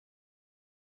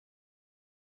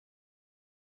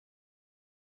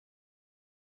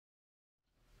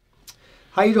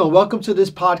How you doing? Welcome to this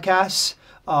podcast.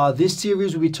 This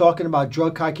series we'll be talking about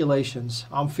drug calculations.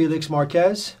 I'm Felix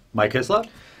Marquez. Mike Hislop.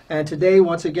 And today,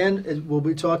 once again, we'll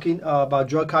be talking about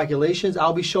drug calculations.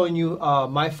 I'll be showing you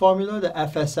my formula, the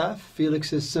F.S.F,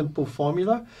 Felix's simple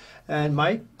formula. And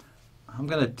Mike? I'm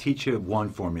going to teach you one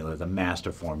formula, the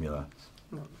master formula.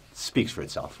 It speaks for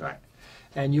itself. Right.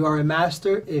 And you are a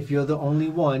master if you're the only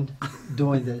one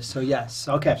doing this. So yes,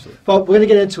 okay. Absolutely. But we're going to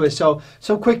get into it. So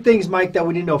some quick things, Mike, that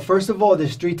we need to know. First of all,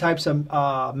 there's three types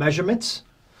of measurements.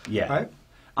 Yeah. Right?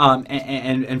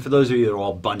 And for those of you that are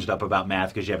all bunged up about math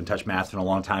because you haven't touched math in a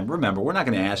long time, remember, we're not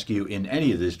going to ask you in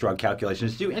any of these drug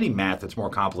calculations to do any math that's more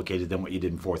complicated than what you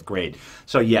did in fourth grade.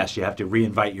 So yes, you have to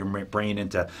reinvite your brain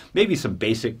into maybe some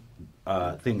basic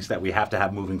things that we have to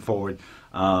have moving forward.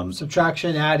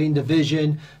 Subtraction, adding,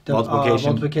 division,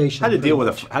 multiplication. How to deal with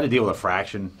a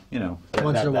fraction, you know,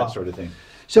 that sort of thing.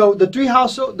 So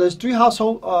there's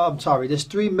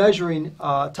three measuring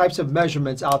types of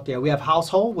measurements out there. We have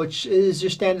household, which is your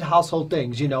standard household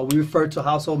things. You know, we refer to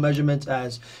household measurements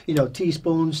as, you know,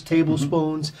 teaspoons,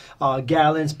 tablespoons,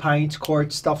 gallons, pints,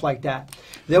 quarts, stuff like that.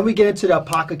 Then we get into the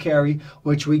apothecary,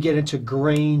 which we get into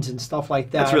grains and stuff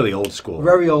like that. That's really old school.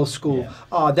 Very old school.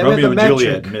 Yeah. Then Romeo we have the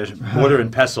metric. Juliet, mortar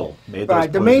and pestle. Made those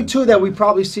right. The main two that we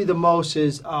probably see the most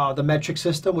is the metric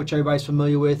system, which everybody's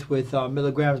familiar with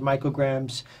milligrams,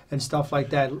 micrograms, and stuff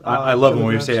like that. I love when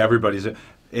we say everybody's.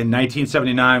 In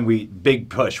 1979, big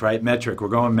push, right? Metric. We're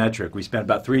going metric. We spent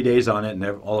about 3 days on it, and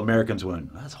all Americans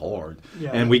went, that's hard. Yeah.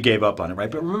 And we gave up on it, right?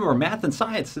 But remember, math and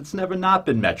science, it's never not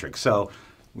been metric. So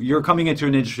you're coming into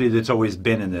an industry that's always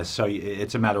been in this, so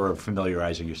it's a matter of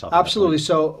familiarizing yourself. Absolutely.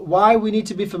 So why we need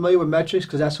to be familiar with metrics,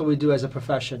 because that's what we do as a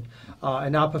profession.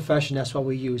 In our profession, that's what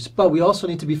we use. But we also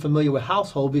need to be familiar with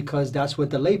household because that's what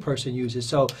the layperson uses.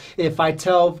 So if I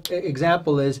tell,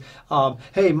 example is,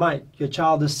 hey, Mike, your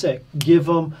child is sick. Give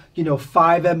them,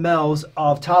 5 mLs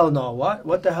of Tylenol.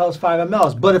 What the hell is 5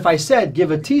 mLs? But if I said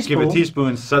give a teaspoon. Give a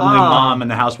teaspoon, suddenly mom and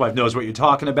the housewife knows what you're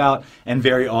talking about. And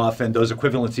very often those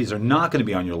equivalencies are not going to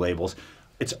be on your labels.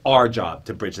 It's our job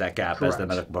to bridge that gap as the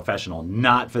medical professional,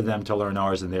 not for them to learn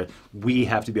ours. And we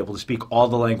have to be able to speak all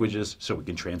the languages so we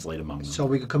can translate among them. So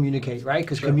we can communicate, right?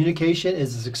 Because communication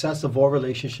is the success of all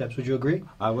relationships. Would you agree?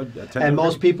 I would. And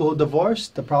most people who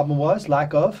divorced, the problem was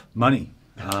lack of? Money.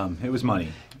 It was money.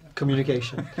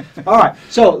 Communication. All right,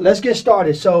 so let's get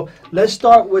started. So let's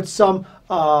start with some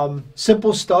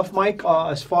simple stuff, Mike,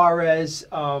 as far as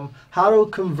how to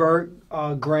convert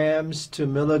grams to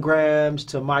milligrams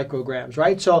to micrograms,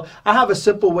 right? So I have a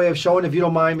simple way of showing, if you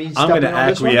don't mind me stepping on this one. I'm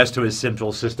going to acquiesce to his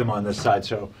simple system on this side,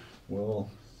 so we'll...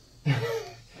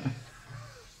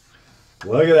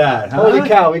 Look at that, huh? Holy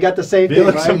cow, we got the same thing,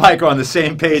 Felix and Mike are on the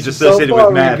same page associated so far,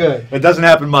 with math. good. It doesn't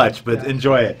happen much, but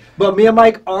enjoy it. But me and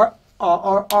Mike are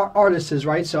artists,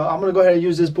 right? So I'm going to go ahead and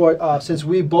use this board since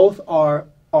we both are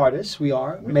artists. We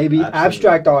are maybe absolutely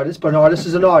abstract artists, but an artist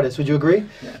is an artist. Would you agree?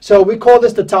 Yeah. So we call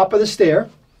this the top of the stair.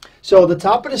 So the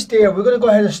top of the stair, we're going to go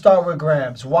ahead and start with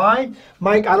grams. Why?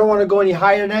 Mike, I don't want to go any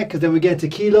higher than that because then we get into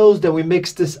kilos, then we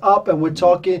mix this up and we're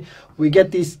talking, we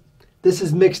get these. This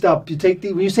is mixed up.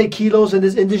 When you say kilos in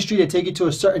this industry, they take you to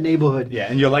a certain neighborhood.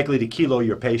 Yeah, and you're likely to kilo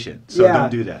your patient, so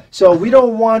don't do that. So we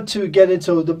don't want to get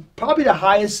into probably the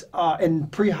highest in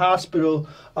pre-hospital,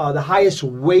 the highest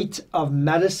weight of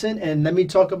medicine. And let me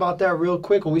talk about that real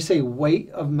quick. When we say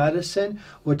weight of medicine,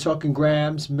 we're talking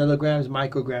grams, milligrams,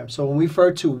 micrograms. So when we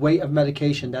refer to weight of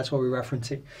medication, that's what we're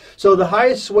referencing. So the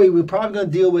highest weight we're probably going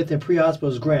to deal with in pre-hospital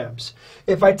is grams.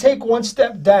 If I take one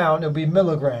step down, it'll be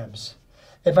milligrams.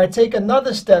 If I take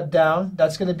another step down,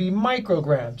 that's going to be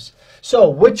micrograms. So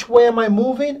which way am I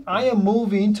moving? I am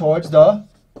moving towards the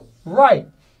right.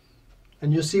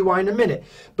 And you'll see why in a minute.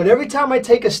 But every time I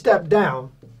take a step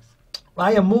down,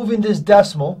 I am moving this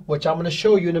decimal, which I'm going to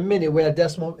show you in a minute where that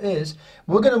decimal is.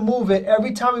 We're going to move it.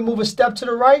 Every time we move a step to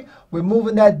the right, we're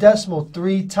moving that decimal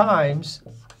 3 times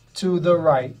to the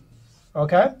right.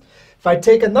 Okay? If I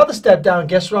take another step down,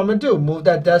 guess what I'm going to do? Move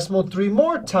that decimal 3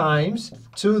 more times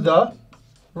to the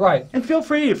right. And feel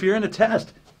free, if you're in a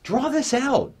test, draw this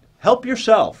out. Help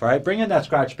yourself, right? Bring in that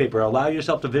scratch paper. Allow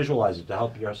yourself to visualize it to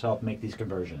help yourself make these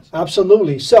conversions.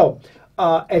 Absolutely. So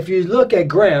if you look at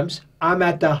grams, I'm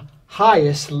at the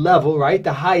highest level, right?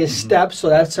 The highest step. So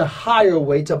that's a higher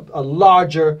weight, a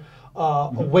larger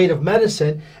weight of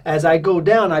medicine. As I go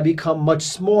down, I become much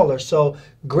smaller. So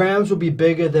grams will be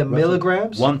bigger than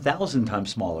milligrams. 1,000 times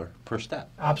smaller per step.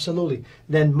 Absolutely.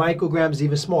 Then micrograms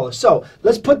even smaller. So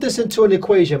let's put this into an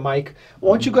equation, Mike.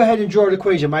 Why don't you go ahead and draw an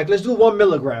equation, Mike? Let's do 1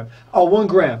 milligram or 1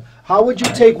 gram. How would you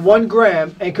take 1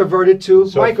 gram and convert it to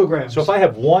micrograms? So if I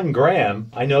have 1 gram,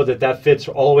 I know that that fits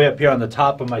all the way up here on the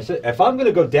top of my... If I'm going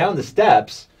to go down the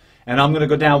steps, and I'm going to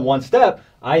go down 1 step,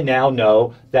 I now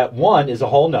know that 1 is a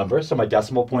whole number, so my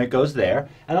decimal point goes there,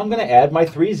 and I'm going to add my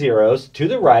 3 zeros to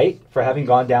the right for having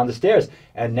gone down the stairs.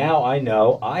 And now I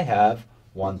know I have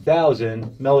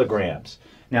 1,000 milligrams.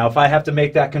 Now, if I have to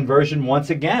make that conversion once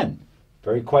again,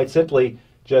 very quite simply,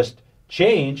 just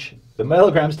change the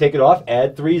milligrams, take it off,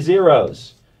 add 3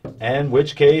 zeros, in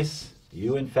which case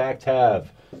you in fact have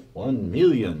 1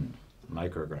 million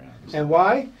micrograms. And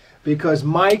why? Because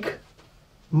Mike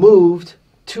moved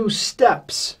 2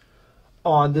 steps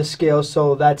on the scale,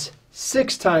 so that's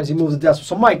 6 times he moved the decimal.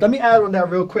 So Mike, let me add on that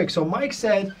real quick. So Mike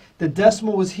said the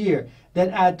decimal was here, then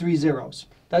add 3 zeros.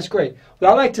 That's great.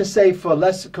 What I like to say for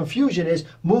less confusion is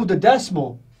move the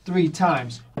decimal 3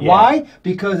 times. Yeah. Why?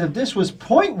 Because if this was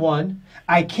 0.1,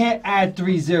 I can't add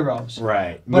 3 zeros.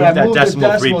 Right. But I moved the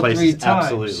decimal 3 places. times.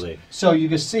 Absolutely. So you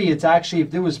can see it's actually,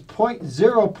 if there was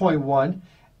 0.1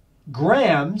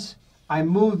 grams, I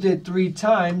moved it 3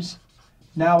 times.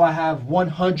 Now I have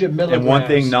 100 milligrams. And one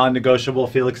thing non-negotiable,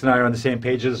 Felix and I are on the same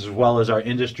page as well as our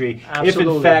industry. Absolutely.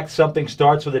 If in fact something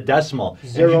starts with a decimal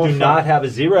and you do not have a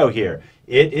 0 here,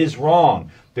 it is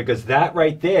wrong. Because that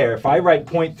right there, if I write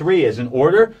 0.3 as an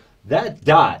order, that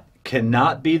dot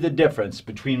cannot be the difference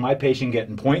between my patient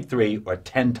getting 0.3 or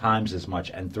 10 times as much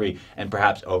and 3 and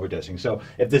perhaps overdosing. So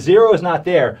if the 0 is not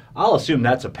there, I'll assume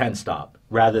that's a pen stop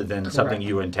rather than something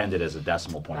you intended as a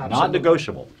decimal point. Absolutely. Not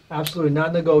negotiable. Absolutely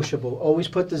not negotiable. Always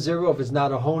put the 0 if it's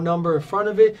not a whole number in front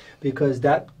of it, because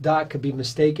that dot could be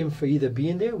mistaken for either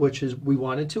being there, which is we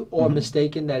wanted to, or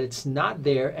mistaken that it's not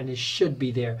there and it should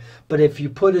be there. But if you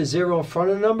put a 0 in front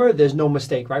of the number, there's no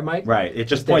mistake, right, Mike? Right. It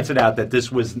just points it out that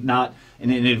this was not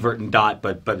an inadvertent dot,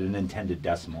 but an intended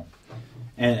decimal.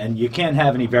 And you can't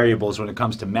have any variables when it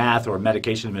comes to math or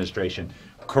medication administration.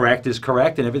 Correct is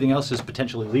correct, and everything else is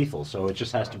potentially lethal, so it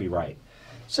just has to be right.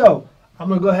 So I'm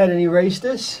going to go ahead and erase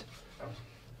this.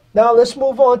 Now let's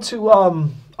move on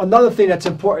to another thing that's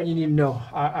important you need to know.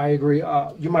 I agree.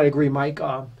 You might agree, Mike.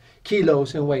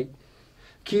 Kilos and weight.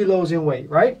 Kilos and weight,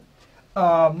 right?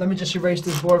 Let me just erase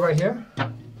this board right here.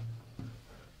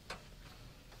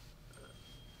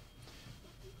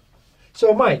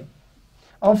 So, Mike,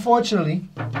 unfortunately,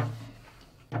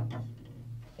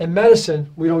 in medicine,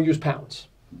 we don't use pounds.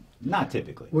 Not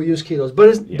typically. We use kilos.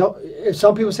 But if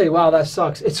some people say, wow, that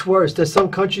sucks, it's worse. There's some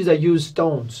countries that use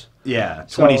stones. Yeah,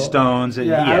 20 stones.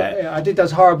 I think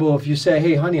that's horrible if you say,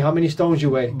 hey, honey, how many stones you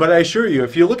weigh? But I assure you,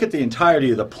 if you look at the entirety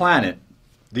of the planet,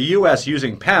 the U.S.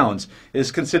 using pounds is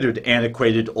considered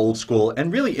antiquated, old school,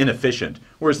 and really inefficient,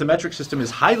 whereas the metric system is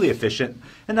highly efficient,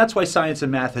 and that's why science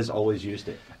and math has always used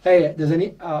it. Hey, does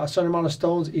a certain amount of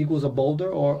stones equals a boulder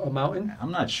or a mountain?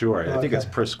 I'm not sure. I think it's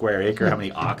per square acre, how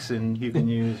many oxen you can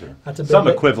use, or that's some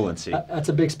equivalency. That's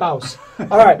a big spouse.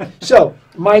 All right, so,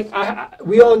 Mike,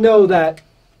 we all know that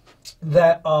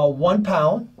 1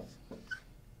 pound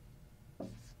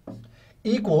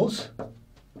equals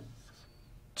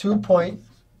 2.2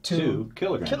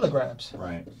 kilograms.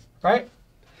 Right?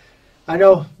 I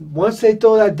know once they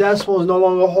throw that decimal, it's no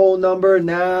longer a whole number.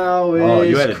 Now it's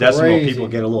you had a decimal, crazy. people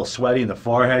get a little sweaty in the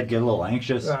forehead, get a little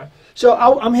anxious. Right. So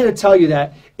I'm here to tell you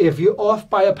that if you're off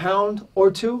by a pound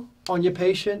or 2 on your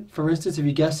patient, for instance, if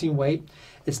you're guessing weight,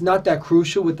 it's not that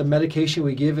crucial with the medication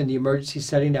we give in the emergency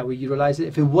setting that we utilize it.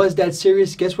 If it was that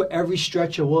serious, guess what every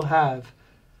stretcher will have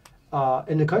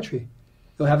in the country?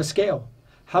 It'll have a scale.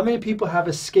 How many people have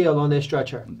a scale on their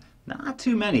stretcher? Not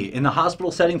too many. In the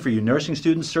hospital setting, for you nursing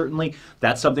students, certainly,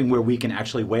 that's something where we can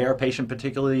actually weigh our patient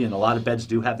particularly, and a lot of beds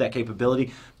do have that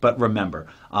capability. But remember,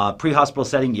 pre-hospital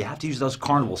setting, you have to use those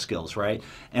carnival skills, right?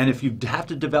 And if you have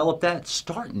to develop that,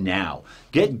 start now.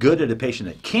 Get good at a patient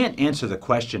that can't answer the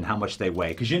question how much they weigh,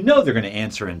 because you know they're going to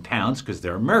answer in pounds because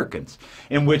they're Americans.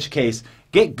 In which case,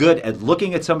 get good at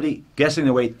looking at somebody, guessing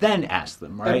their weight, then ask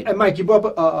them, right? And Mike, you brought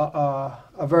up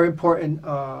a very important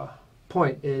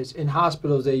point is in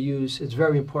hospitals they use, it's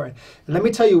very important. And let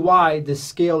me tell you why the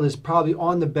scale is probably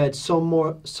on the bed so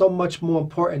much more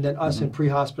important than us in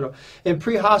pre-hospital. In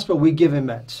pre-hospital, we give him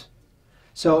meds.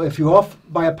 So if you're off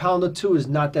by a pound or 2, it's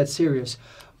not that serious.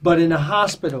 But in a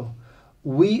hospital,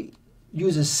 we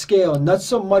use a scale, not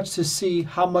so much to see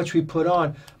how much we put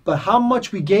on, but how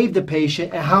much we gave the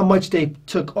patient and how much they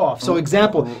took off. So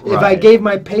example, if I gave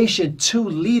my patient 2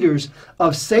 liters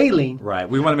of saline. Right.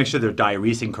 We want to make sure they're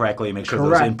diuresing correctly, make sure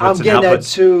those inputs I'm getting and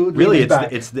outputs. That 2 really,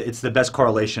 back. it's the best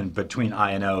correlation between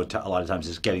I and O a lot of times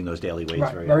is getting those daily weights.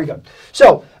 Right. Very good.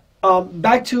 So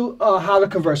back to how to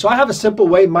convert. So I have a simple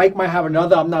way. Mike might have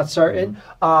another. I'm not certain.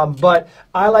 But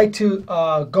I like to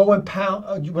go in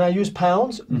pound. When I use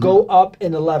pounds, go up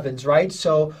in 11s, right?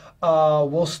 So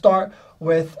we'll start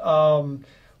with 11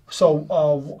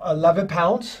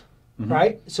 pounds,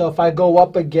 right? So if I go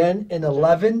up again in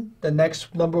 11, the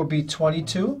next number will be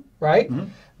 22, right?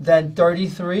 Then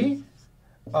 33,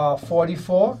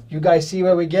 44. You guys see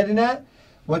where we're getting at?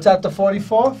 What's at the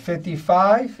 44?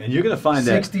 55. And you're going to find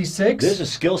 66. that there's a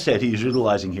skill set he's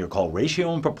utilizing here called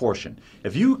ratio and proportion.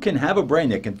 If you can have a brain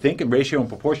that can think in ratio and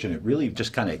proportion, it really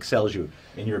just kind of excels you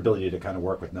in your ability to kind of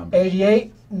work with numbers.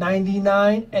 88,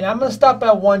 99, and I'm going to stop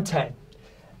at 110.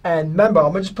 And remember,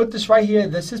 I'm going to just put this right here.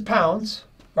 This is pounds,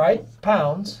 right?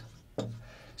 Pounds.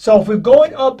 So if we're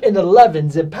going up in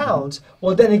 11s in pounds,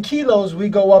 well, then in kilos, we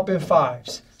go up in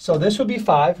 5s. So this would be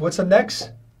 5. What's the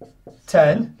next?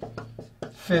 10.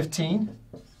 15,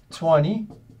 20,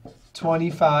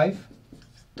 25,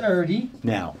 30.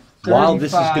 Now, while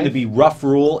this is going to be rough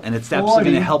rule and it's absolutely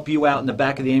going to help you out in the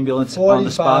back of the ambulance 45, on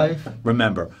the spot,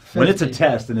 remember, 50. When it's a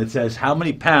test and it says how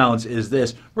many pounds is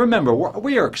this, remember,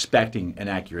 we are expecting an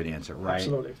accurate answer, right?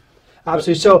 Absolutely.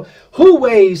 Absolutely. So who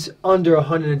weighs under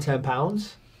 110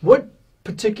 pounds? What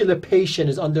particular patient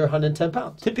is under 110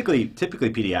 pounds? Typically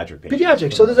pediatric patients.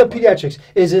 Pediatrics. So there's a pediatrics.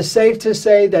 Is it safe to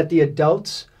say that the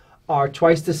adults are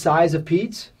twice the size of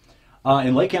peds?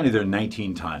 In Lake County, they're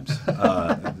 19 times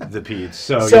the peds.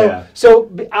 So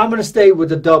I'm going to stay with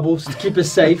the doubles to keep it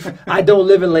safe. I don't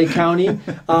live in Lake County.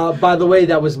 By the way,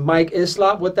 that was Mike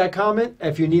Hislop with that comment.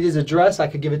 If you need his address, I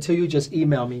could give it to you. Just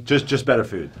email me. Just better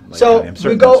food. So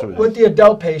we go with the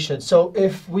adult patients. So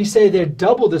if we say they're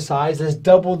double the size, that's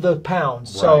double the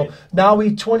pounds. So now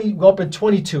we go up in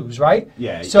 22s, right?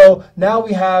 Yeah. So now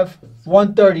we have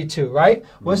 132, right?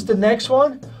 What's the next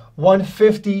one?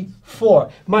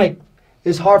 154. Mike,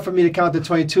 it's hard for me to count the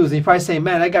 22s. And you're probably saying,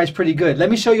 man, that guy's pretty good.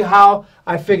 Let me show you how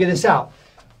I figure this out.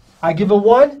 I give a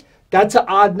 1. That's an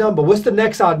odd number. What's the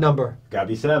next odd number? Gotta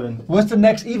be 7. What's the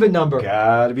next even number?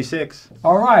 Gotta be 6.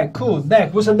 All right, cool.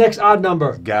 Next, what's the next odd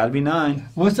number? Gotta be 9.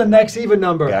 What's the next even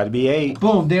number? Gotta be 8.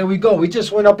 Boom, there we go. We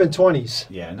just went up in 20s.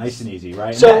 Yeah, nice and easy,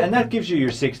 right? So, and that gives you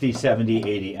your 60, 70,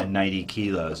 80, and 90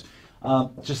 kilos.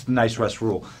 Just a nice rest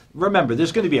rule. Remember,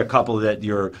 there's going to be a couple that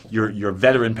your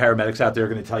veteran paramedics out there are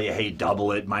going to tell you, hey,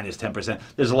 double it, minus 10%.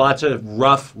 There's lots of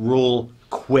rough rule,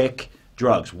 quick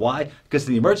drugs. Why? Because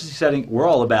in the emergency setting, we're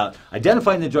all about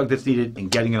identifying the drug that's needed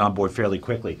and getting it on board fairly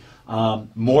quickly.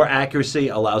 More accuracy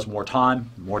allows more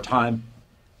time. More time,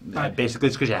 basically,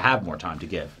 it's because you have more time to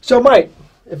give. So, Mike,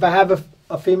 if I have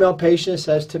a female patient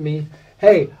says to me,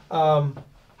 hey, how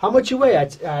much you weigh? I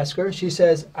ask her. She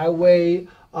says, I weigh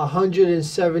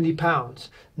 170 pounds.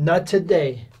 Not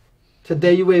today.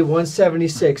 Today you weigh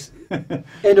 176.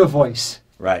 Inner voice.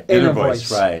 Right. Inner voice.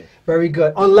 Right. Very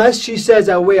good. Unless she says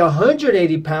I weigh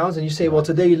 180 pounds and you say, well,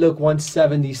 today you look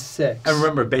 176. And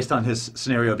remember, based on his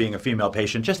scenario being a female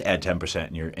patient, just add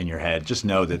 10% in your head. Just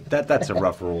know that's a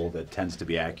rough rule that tends to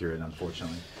be accurate,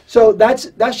 unfortunately. So that's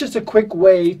just a quick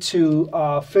way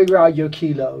to figure out your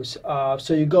kilos.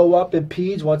 So you go up in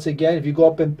peds, once again, if you go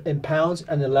up in pounds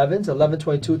and 11s, 11,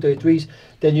 22, 33s,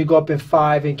 then you go up in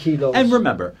 5 in kilos. And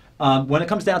remember, when it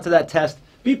comes down to that test,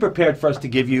 be prepared for us to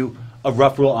give you a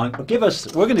rough rule on,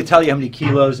 we're going to tell you how many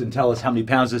kilos and tell us how many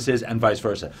pounds this is and vice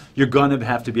versa. You're going to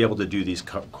have to be able to do these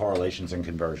correlations and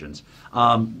conversions.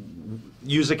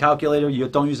 Use a calculator. You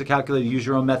don't use a calculator, use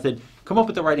your own method. Come up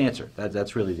with the right answer.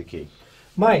 That's really the key.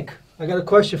 Mike, I got a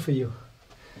question for you.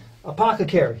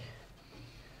 Apothecary.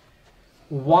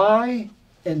 Why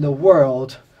in the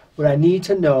world would I need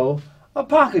to know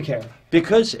apothecary?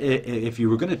 Because if you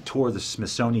were going to tour the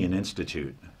Smithsonian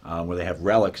Institute, where they have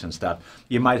relics and stuff,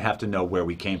 you might have to know where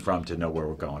we came from to know where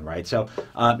we're going, right? So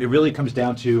it really comes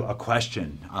down to a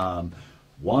question.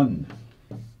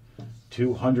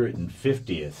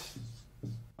 1/250th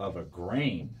of a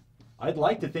grain. I'd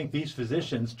like to think these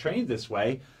physicians trained this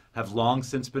way have long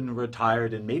since been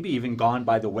retired and maybe even gone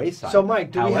by the wayside. So,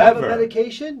 Mike, do we have a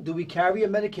medication? Do we carry a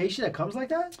medication that comes like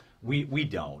that? We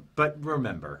don't. But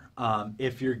remember,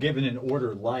 if you're given an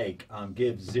order like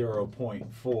give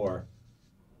 0.4,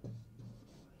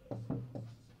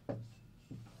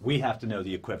 we have to know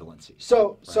the equivalency.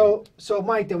 So,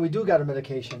 Mike, then we do got a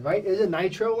medication, right? Is it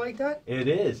nitro like that? It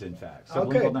is, in fact.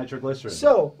 Sublingual nitroglycerin.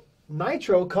 So,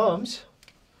 nitro comes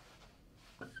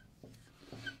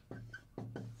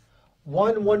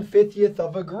 1/150th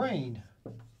of a grain.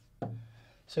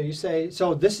 So you say,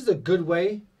 so this is a good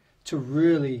way to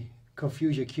really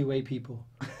confuse your QA people.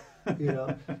 You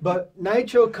know, but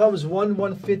nitro comes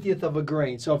 1/150th of a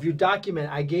grain. So if you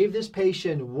document, I gave this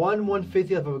patient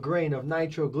 1/150th of a grain of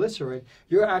nitroglycerin,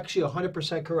 you're actually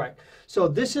 100% correct. So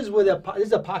this is where this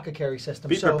is a pocket carry system.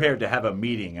 Be prepared to have a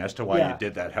meeting as to why you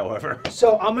did that, however.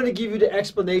 So I'm going to give you the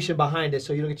explanation behind it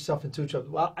so you don't get yourself into trouble.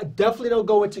 Well, I definitely don't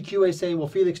go into QA saying, well,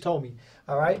 Felix told me.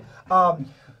 All right.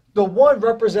 The 1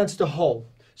 represents the whole.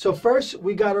 So first,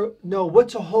 we got to know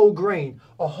what's a whole grain.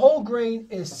 A whole grain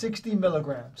is 60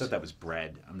 milligrams. I thought that was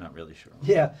bread. I'm not really sure.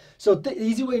 Yeah. So the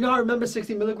easy way, you know how I remember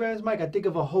 60 milligrams, Mike? I think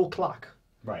of a whole clock.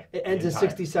 Right. It ends in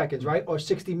 60 seconds, right? Or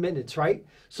 60 minutes, right?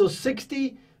 So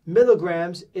 60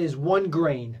 milligrams is 1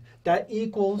 grain. That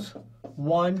equals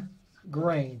 1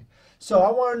 grain. So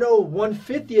I want to know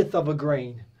 1/50th of a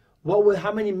grain.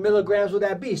 How many milligrams would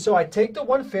that be? So I take the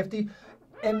 150.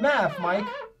 In math, Mike,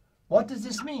 what does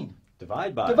this mean?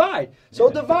 Divide by. Divide. So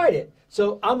divide it.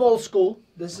 So I'm old school.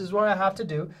 This is what I have to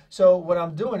do. So what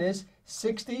I'm doing is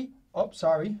 60. Oh,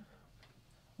 sorry.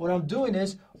 What I'm doing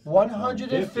is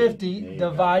 150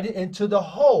 divided into the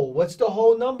whole. What's the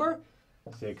whole number?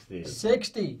 60.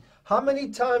 60. How many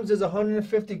times does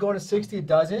 150 go into 60? It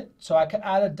doesn't. So I can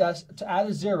add to add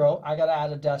a 0, I got to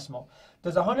add a decimal.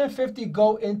 Does 150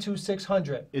 go into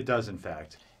 600? It does, in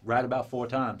fact. Right about 4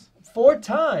 times. 4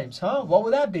 times, huh? What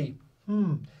would that be?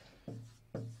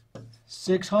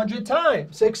 600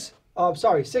 times. 6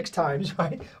 times,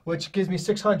 right? Which gives me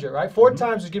 600, right? 4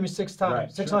 times would give me 6 times.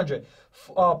 Right, 600.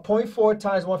 Sure. 0.4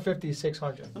 times 150 is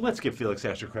 600. And let's give Felix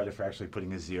extra credit for actually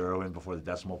putting a 0 in before the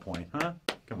decimal point, huh?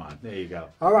 Come on, there you go.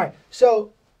 All right,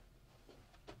 so.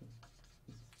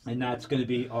 And that's going to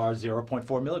be our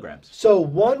 0.4 milligrams. So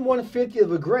 1/150th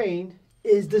of a grain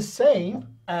is the same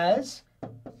as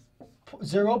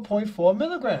 0.4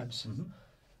 milligrams.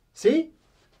 See?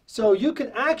 So you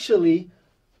can actually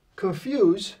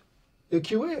confuse the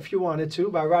QA if you wanted to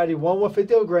by writing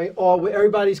 1/150th of a grain, or what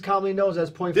everybody's commonly knows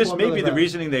as 0.4 This may milligrams. be the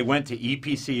reasoning they went to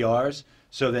EPCRs,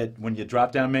 so that when you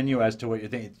drop down menu as to what you're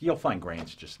thinking, you'll find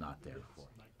grains just not there.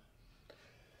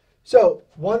 So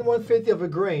 1/150th of a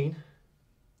grain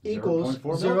equals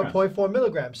 0.4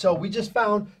 milligrams. So we just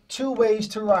found 2 ways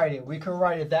to write it. We can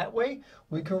write it that way,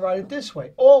 we can write it this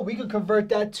way, or we can convert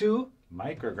that to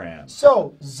micrograms.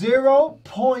 So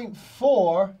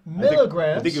 0.4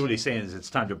 milligrams. I think what he's saying is it's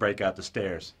time to break out the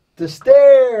stairs. The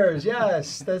stairs,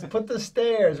 yes. Let's put the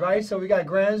stairs, right? So we got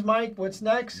grams, Mike. What's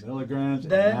next? Milligrams,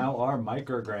 then, and now our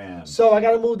micrograms. So I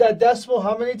got to move that decimal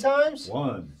how many times?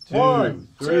 1, 2, 1,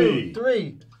 3. 2,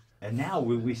 3. And now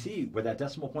we see where that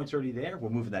decimal point's already there. We're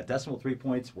moving that decimal 3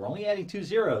 points. We're only adding 2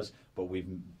 zeros, but we've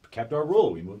kept our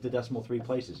rule. We moved the decimal 3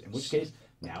 places, in which case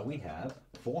now we have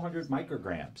 400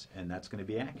 micrograms, and that's going to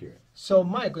be accurate. So,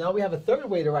 Mike, now we have a third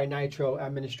way to write nitro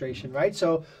administration, right?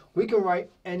 So we can write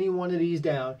any one of these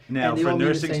down. Now, for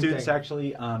nursing students, thing.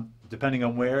 actually, depending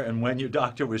on where and when your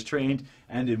doctor was trained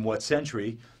and in what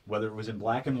century, whether it was in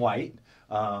black and white,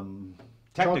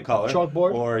 Technicolor,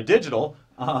 chalkboard, or digital,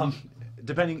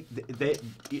 depending,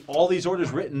 all these orders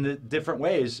written different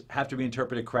ways have to be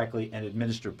interpreted correctly and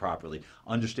administered properly.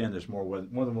 Understand there's more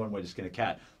than one way to skin a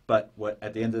cat, but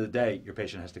at the end of the day, your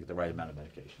patient has to get the right amount of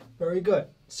medication. Very good.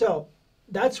 So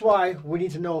that's why we need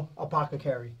to know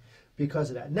apothecary because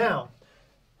of that. Now,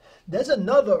 there's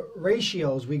another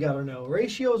ratios we got to know.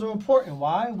 Ratios are important.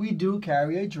 Why? We do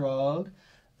carry a drug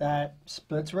that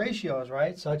splits ratios,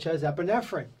 right? Such as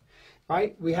epinephrine.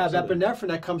 Right? We have epinephrine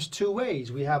that comes 2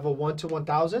 ways. We have a 1 to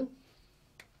 1,000.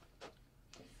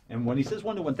 And when he says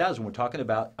 1 to 1,000, we're talking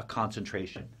about a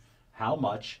concentration. How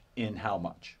much in how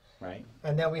much, right?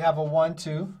 And then we have a 1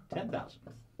 to 10,000.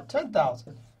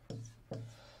 10,000.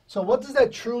 So what does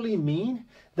that truly mean?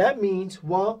 That means,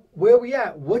 well, where are we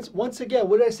at? Once again,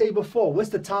 what did I say before? What's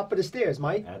the top of the stairs,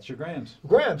 Mike? That's your grams.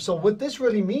 Grams. So what this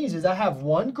really means is I have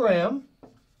 1 gram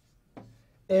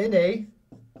in a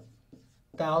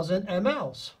 1,000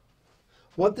 mLs.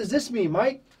 What does this mean,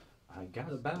 Mike? I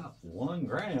got about 1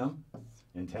 gram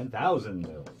in 10,000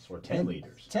 mils, or 10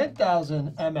 liters.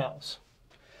 10,000 mLs.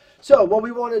 So what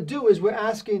we want to do is we're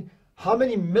asking how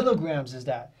many milligrams is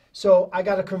that? So I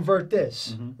got to convert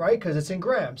this, right? Because it's in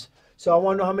grams. So I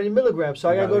want to know how many milligrams. So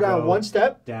I got to go down 1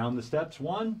 step. Down the steps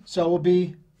 1. So it will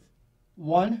be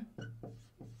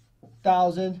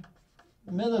 1,000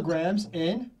 milligrams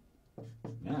in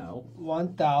now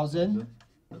 1,000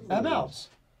 mLs.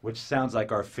 Which sounds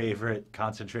like our favorite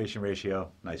concentration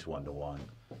ratio. Nice 1 to 1.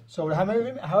 So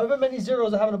however many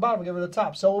zeros I have on the bottom, we get rid of the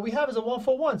top. So what we have is a 1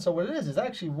 for 1. So what it is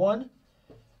actually 1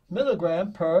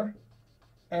 milligram per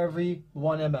every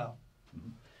 1 ml.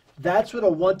 That's what a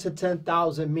 1 to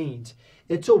 10,000 means.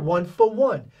 It's a 1 for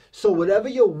 1. So whatever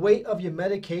your weight of your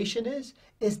medication is,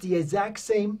 it's the exact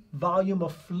same volume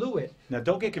of fluid. Now,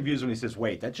 don't get confused when he says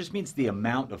weight. That just means the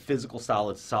amount of physical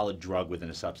solid drug within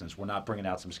a substance. We're not bringing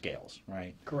out some scales,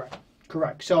 right? Correct.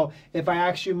 Correct. So if I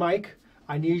ask you, Mike,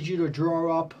 I need you to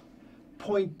draw up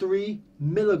 0.3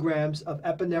 milligrams of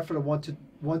epinephrine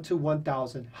 1 to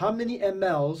 1,000. How many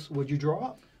mLs would you draw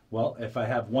up? Well, if I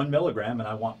have 1 milligram and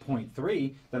I want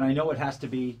 0.3, then I know it has to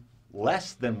be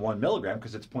less than 1 milligram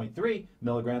because it's 0.3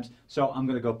 milligrams. So I'm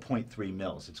going to go 0.3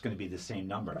 mils. It's going to be the same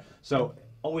number. So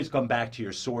always come back to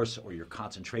your source or your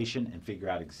concentration and figure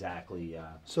out exactly.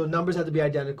 So numbers have to be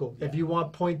identical. Yeah. If you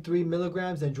want 0.3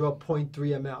 milligrams, then draw 0.3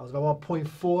 mLs. If I want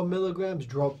 0.4 milligrams,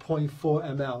 draw 0.4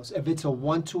 mLs. If it's a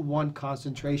 1-to-1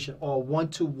 concentration or 1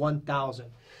 to 1,000.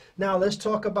 Now let's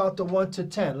talk about the 1 to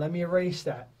 10. Let me erase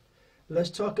that. Let's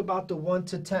talk about the 1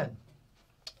 to 10.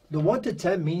 The 1 to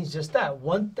 10 means just that,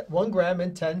 1 gram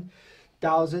and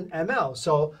 10,000 ml.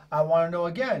 So I want to know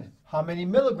again, how many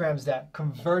milligrams that?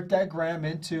 Convert that gram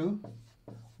into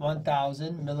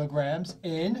 1,000 milligrams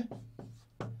in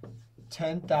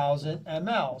 10,000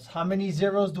 mLs. How many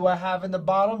zeros do I have in the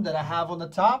bottom that I have on the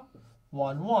top?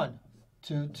 1, 1,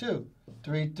 2, 2,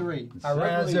 3, 3. I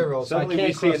ran out of zeros, so I Suddenly can't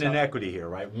we see cross an out. inequity here,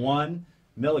 right? 1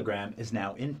 milligram is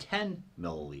now in 10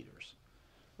 milliliters.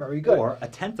 Very good. Or a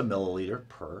tenth of milliliter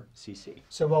per cc.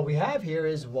 So what we have here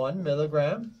is 1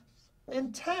 milligram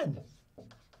and 10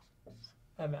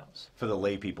 mLs. For the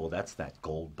lay people, that's that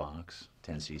gold box,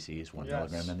 10 cc's, 1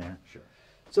 milligram in there. Sure.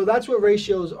 So that's what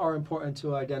ratios are important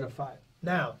to identify.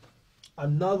 Now,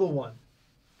 another one,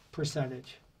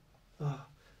 percentage.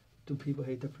 Do people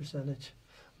hate the percentage?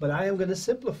 But I am going to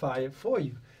simplify it for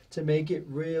you to make it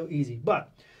real easy.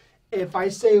 But if I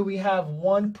say we have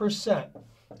 1%,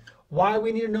 why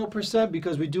we need to know percent?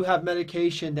 Because we do have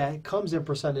medication that comes in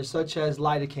percentage, such as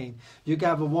lidocaine. You can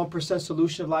have a 1%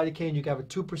 solution of lidocaine. You can have a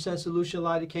 2% solution of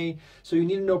lidocaine. So you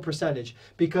need to know percentage.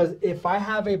 Because if I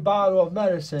have a bottle of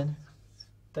medicine,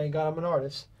 thank God I'm an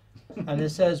artist, and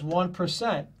it says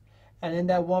 1%, and in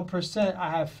that 1% I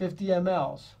have 50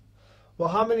 mLs. Well,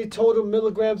 how many total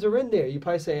milligrams are in there? You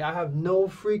probably say, I have no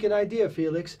freaking idea,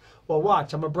 Felix. Well,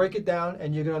 watch. I'm going to break it down,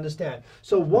 and you're going to understand.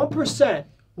 So 1%,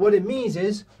 what it means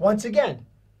is, once again,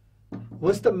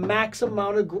 what's the max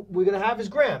amount of we're going to have is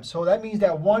grams. So that means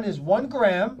that 1 is 1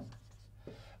 gram.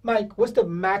 Mike, what's the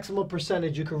maximum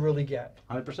percentage you can really get?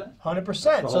 100%.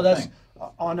 100%. So that's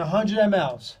on 100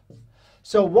 mLs.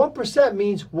 So 1%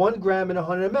 means 1 gram in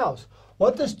 100 mLs.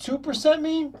 What does 2%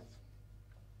 mean?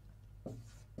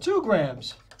 2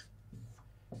 grams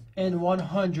in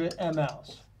 100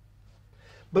 mLs.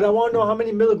 But I want to know how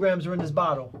many milligrams are in this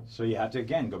bottle. So you have to,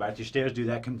 again, go back to your stairs, do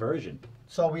that conversion.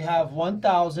 So we have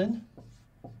 1,000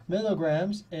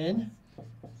 milligrams in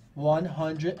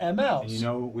 100 mLs. And you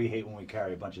know we hate when we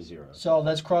carry a bunch of zeros. So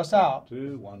let's cross out.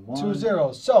 2, 1, 1. 2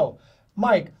 zeros. So,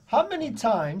 Mike, how many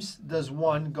times does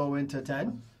 1 go into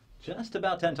 10? Just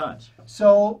about 10 times.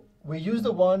 So we use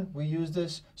the 1, we use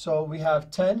this. So we have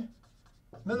 10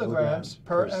 milligrams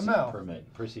per ml.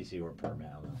 Per cc or per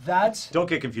ml. That's Don't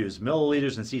get confused.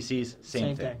 Milliliters and cc's, same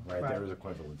Same thing, right? right. There is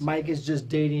equivalence. Mike is just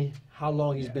dating how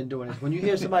long he's been doing this. When you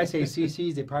hear somebody say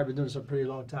cc's, they've probably been doing this for a pretty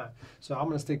long time. So I'm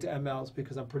going to stick to mLs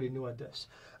because I'm pretty new at this.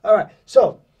 All right.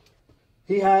 So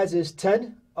he has his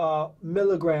 10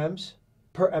 milligrams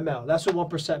per ml. That's what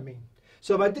 1% means.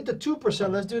 So if I did the 2%,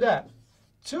 let's do that.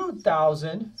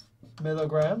 2,000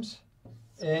 milligrams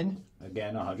in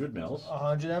Again, 100 mils.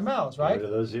 100 mLs, right? Get rid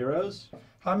of those zeros.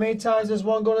 How many times does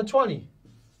 1 go to 20?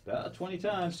 About 20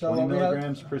 times. So 20 we have-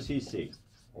 milligrams per cc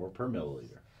or per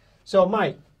milliliter. So,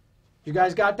 Mike, you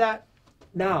guys got that?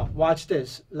 Now, watch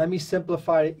this. Let me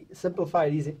simplify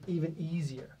it even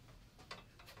easier.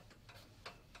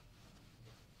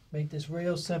 Make this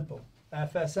real simple.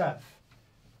 F.S.F.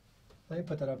 Let me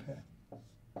put that up here.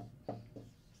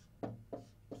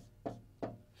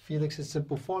 Felix's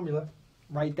simple formula.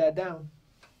 Write that down.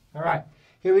 All right,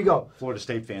 here we go. Florida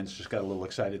State fans just got a little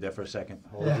excited there for a second.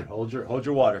 Yeah. Hold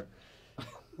your water.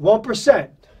 1%.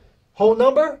 Whole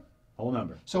number? Whole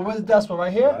number. So where's the decimal?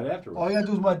 Right here? Right afterwards. All you gotta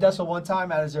do is one decimal one time,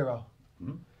 add a 0.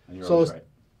 And you're So always it's right.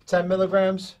 10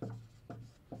 milligrams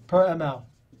per ml.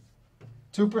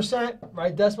 2%,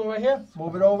 right decimal right here,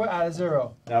 move it over, add a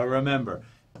 0. Now remember,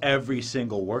 every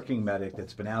single working medic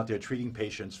that's been out there treating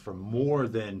patients for more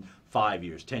than 5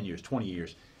 years, 10 years, 20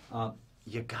 years,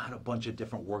 you got a bunch of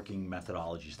different working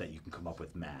methodologies that you can come up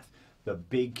with math. The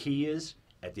big key is,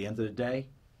 at the end of the day,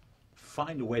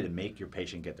 find a way to make your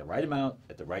patient get the right amount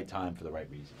at the right time for the right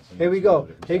reasons. And Here we that's go. what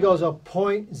it Here comes goes a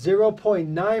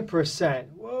 0.9%.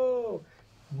 Whoa.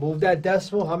 Move that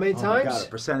decimal how many times? My God, a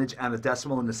percentage and a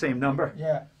decimal in the same number?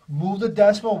 Yeah. Move the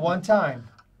decimal one time.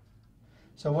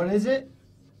 So what is it?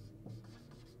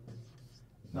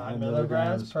 9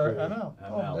 milligrams per ml.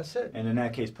 Oh, that's it. And in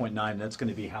that case, 0.9, that's going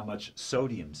to be how much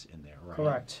sodium's in there, right?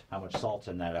 Correct. How much salt's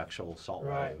in that actual salt.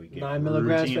 Right. We get 9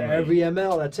 milligrams routinely. for every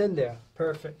ml that's in there.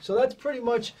 Perfect. So that's pretty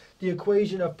much the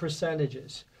equation of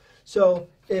percentages. So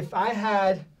if I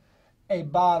had a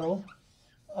bottle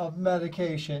of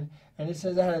medication and it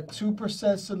says I had a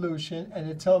 2% solution and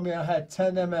it told me I had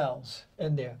 10 mLs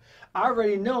in there, I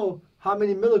already know how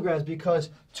many milligrams because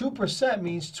 2%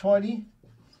 means 20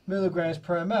 milligrams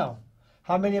per ml.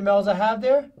 How many mLs I have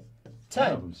there?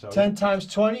 10. 10 times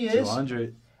 20 is?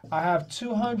 200. I have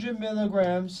 200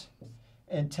 milligrams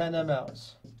and 10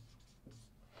 mLs.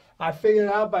 I figured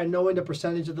it out by knowing the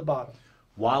percentage of the bottle.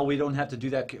 While we don't have to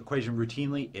do that equation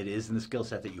routinely, it is in the skill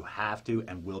set that you have to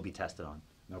and will be tested on.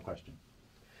 No question.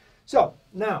 So,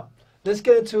 now, let's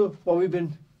get into what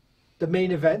the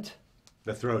main event.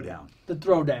 The throwdown. The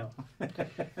throwdown.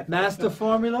 Master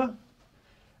formula.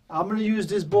 I'm going to use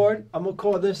this board. I'm going to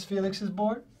call this Felix's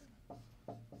board.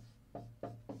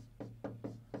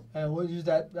 And we'll use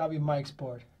that. That'll be Mike's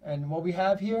board. And what we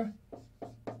have here,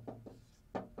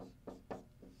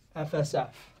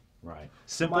 F.S.F. Right.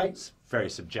 Simple, very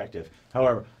subjective.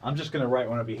 However, I'm just going to write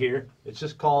one over here. It's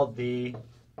just called the,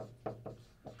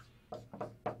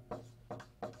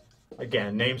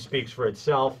 again, name speaks for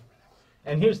itself.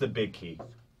 And here's the big key.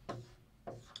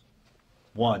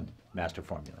 1, master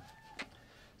formula.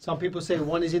 Some people say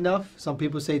 1 is enough. Some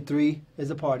people say 3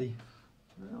 is a party.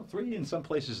 Well, 3 in some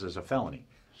places is a felony.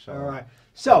 So. All right.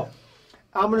 So,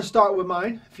 I'm going to start with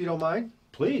mine, if you don't mind.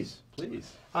 Please,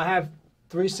 please. I have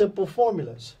 3 simple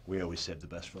formulas. We always save the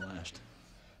best for last.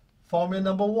 Formula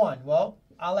number 1. Well,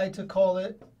 I like to call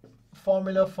it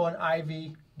formula for an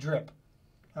IV drip.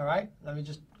 All right? Let me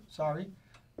just,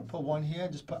 put 1 here.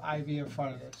 Just put IV in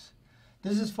front of this.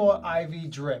 This is for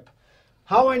IV drip.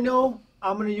 How I know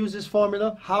I'm going to use this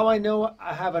formula, how I know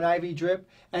I have an IV drip,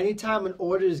 anytime an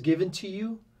order is given to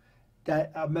you,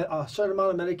 that a certain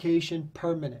amount of medication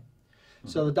per minute.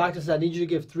 So the doctor says, I need you to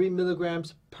give 3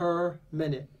 milligrams per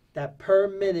minute. That per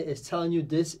minute is telling you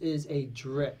this is a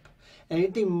drip.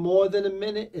 Anything more than a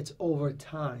minute, it's over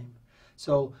time.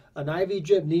 So an IV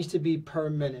drip needs to be per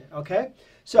minute, okay?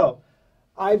 So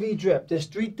IV drip, there's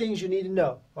 3 things you need to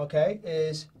know, okay?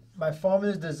 Is my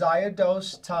formula is desired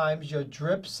dose times your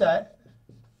drip set.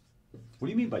 What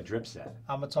do you mean by drip set?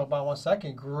 I'm going to talk about it in 1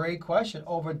 second. Great question.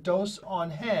 Over dose on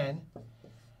hand.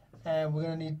 And we're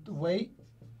going to need weight,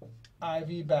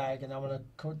 IV bag. And I'm going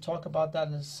to talk about that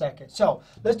in a second. So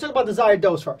let's talk about desired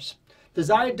dose first.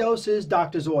 Desired dose is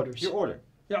doctor's orders. Your order.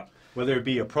 Yeah. Whether it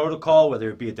be a protocol,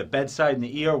 whether it be at the bedside in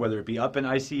the ER, whether it be up in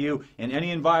ICU, in any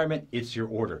environment, it's your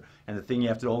order. And the thing you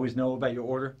have to always know about your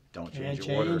order, don't change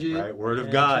your order. Right? Word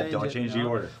of God, don't change the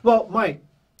order. Well, Mike,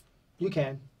 you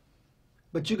can.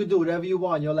 But you can do whatever you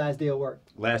want your last day of work.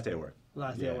 Last day of work.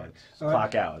 Last day of work.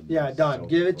 Clock out. Yeah, done. So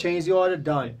Give it, change the order,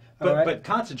 done. But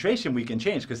concentration we can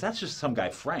change because that's just some guy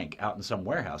Frank out in some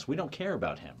warehouse. We don't care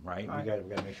about him, right? We got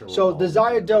to make sure. So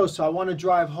desired dose. So I want to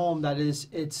drive home. That is,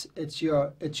 it's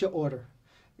your order.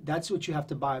 That's what you have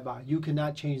to abide by. You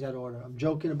cannot change that order. I'm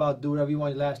joking about do whatever you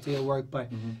want your last day of work, but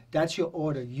that's your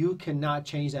order. You cannot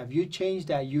change that. If you change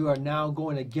that, you are now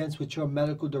going against what your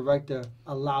medical director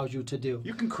allows you to do.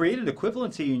 You can create an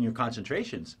equivalency in your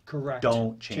concentrations. Correct.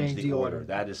 Don't change the order.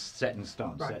 That is set in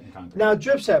stone, set in concrete. Now,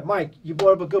 drip set. Mike, you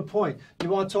brought up a good point. You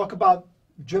want to talk about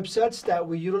drip sets that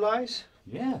we utilize?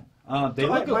 Yeah.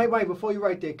 Mike, before you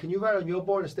write there, can you write on your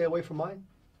board and stay away from mine?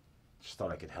 Just thought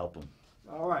I could help him.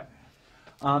 All right.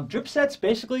 Drip sets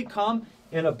basically come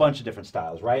in a bunch of different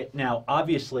styles, right? Now,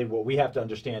 obviously, what we have to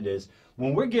understand is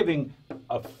when we're giving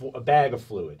a bag of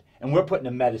fluid and we're putting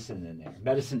a medicine in there,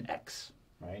 medicine X,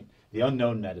 right? The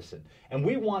unknown medicine. And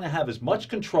we want to have as much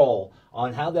control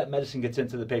on how that medicine gets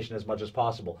into the patient as much as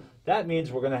possible. That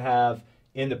means we're going to have,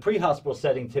 in the pre-hospital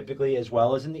setting typically, as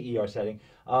well as in the ER setting,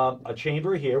 a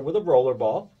chamber here with a roller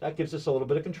ball. That gives us a little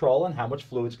bit of control on how much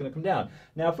fluid's going to come down.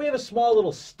 Now, if we have a small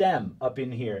little stem up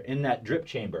in here, in that drip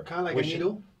chamber, kind of like a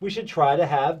needle, we should try to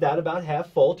have that about half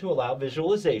full to allow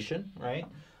visualization, right?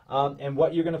 And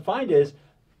what you're going to find is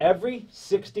every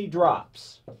 60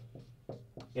 drops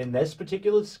in this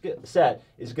particular set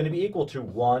is going to be equal to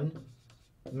 1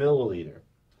 milliliter.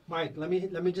 Mike, let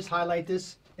me just highlight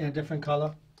this in a different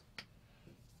color.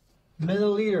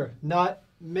 Milliliter, not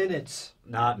minutes.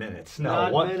 Not minutes. No,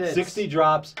 not minutes. 60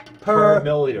 drops per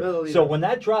milliliter. So when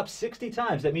that drops 60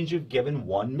 times, that means you've given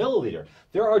 1 milliliter.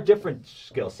 There are different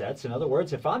skill sets. In other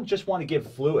words, if I just want to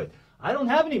give fluid, I don't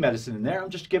have any medicine in there. I'm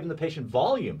just giving the patient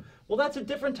volume. Well, that's a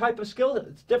different type of skill.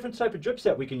 It's a different type of drip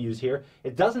set we can use here.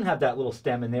 It doesn't have that little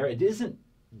stem in there. It isn't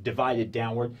divided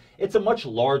downward. It's a much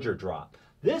larger drop.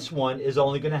 This one is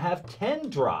only going to have 10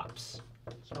 drops.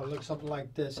 So it looks something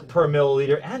like this. Per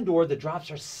milliliter, and or the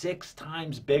drops are 6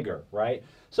 times bigger, right?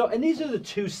 So, and these are the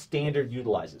 2 standard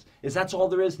utilizes. Is that all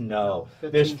there is? No.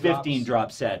 There's 15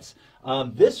 drop sets.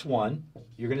 This one,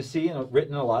 you're going to see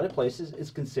written in a lot of places, is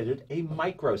considered a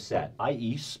micro set,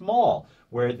 i.e. small,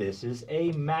 where this is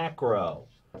a macro,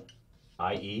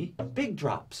 i.e. big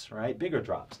drops, right? Bigger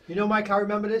drops. You know, Mike, I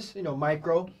remember this. You know,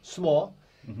 micro, small.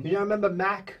 You know, remember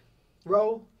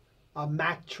macro? A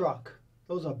Mack truck.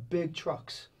 Those are big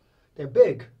trucks. They're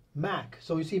big. Mac.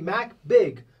 So you see Mac,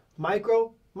 big.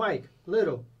 Micro, Mike,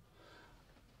 little.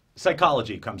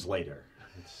 Psychology comes later.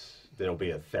 There'll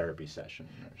be a therapy session.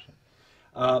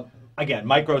 Again,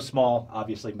 micro, small,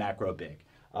 obviously macro, big.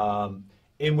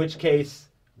 In which case,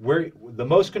 the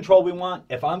most control we want,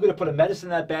 if I'm going to put a medicine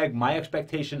in that bag, my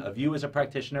expectation of you as a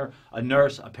practitioner, a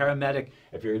nurse, a paramedic,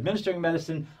 if you're administering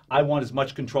medicine, I want as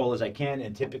much control as I can,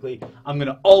 and typically I'm going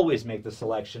to always make the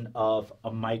selection of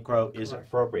a micro is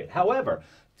appropriate. However,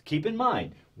 keep in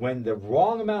mind, when the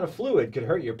wrong amount of fluid could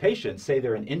hurt your patient, say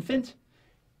they're an infant,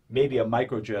 maybe a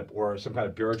micro drip or some kind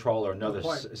of Buretrol or another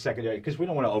secondary, because we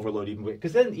don't want to overload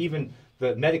because then even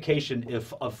the medication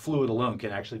of fluid alone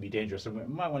can actually be dangerous. So we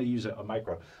might want to use a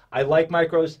micro. I like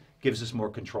micros, gives us more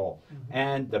control.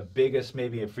 And the biggest,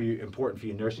 maybe important for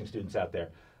you nursing students out there,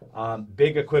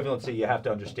 big equivalency you have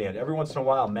to understand. Every once in a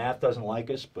while, math doesn't like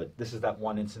us, but this is that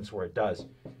one instance where it does.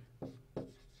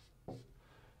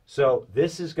 So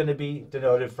this is going to be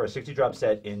denoted for a 60 drop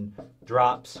set in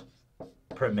drops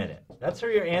per minute. That's how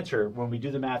your answer when we do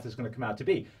the math is going to come out to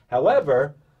be.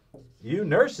 However, you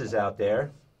nurses out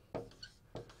there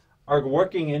are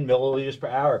working in milliliters per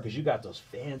hour because you got those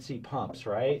fancy pumps,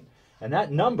 right? And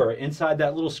that number inside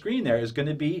that little screen there is going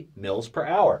to be mils per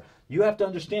hour. You have to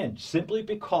understand, simply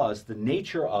because the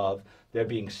nature of there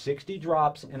being 60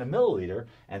 drops in a milliliter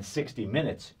and 60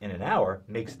 minutes in an hour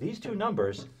makes these two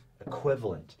numbers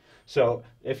equivalent. So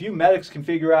if you medics can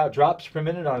figure out drops per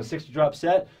minute on a 60 drop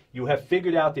set, you have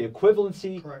figured out the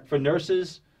equivalency for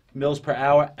nurses, mils per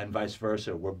hour, and vice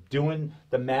versa. We're doing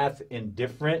the math in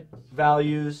different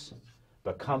values,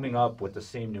 but coming up with the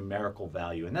same numerical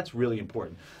value, and that's really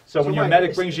important. So when your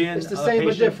medic brings you in, it's the same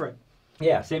but different.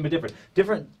 Yeah, same but different.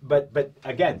 Different, but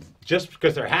again, just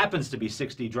because there happens to be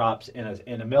 60 drops in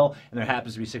a mill and there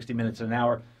happens to be 60 minutes an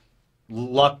hour,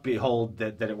 luck behold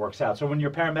that it works out. So when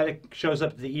your paramedic shows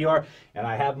up at the ER and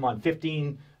I have them on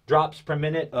 15 drops per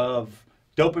minute of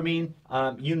dopamine,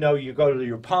 you go to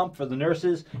your pump for the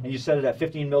nurses and you set it at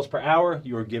 15 mils per hour,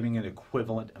 you are giving an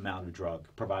equivalent amount of drug,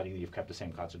 providing that you've kept the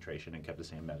same concentration and kept the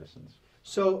same medicines.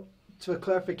 So, to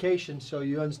clarification, so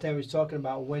you understand what he's talking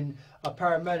about, when a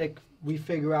paramedic, we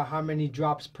figure out how many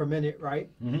drops per minute, right?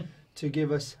 To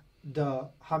give us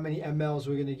how many mLs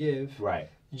we're going to give. Right.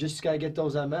 You just got to get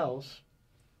those mLs.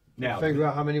 Now, figure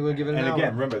out how many we'll give an hour. And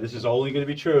again, remember, this is only going to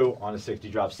be true on a 60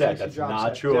 drop set. That's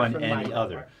not true on any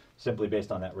other. Simply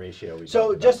based on that ratio.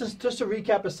 So just to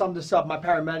recap and sum this up, my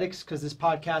paramedics, because this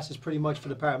podcast is pretty much for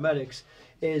the paramedics,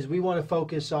 is we want to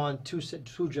focus on two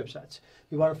drip sets.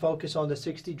 We want to focus on the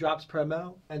 60 drops per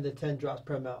ml and the 10 drops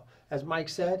per ml. As Mike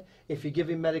said, if you're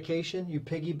giving medication, you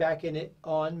piggybacking it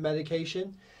on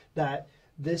medication, that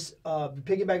this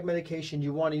piggyback medication,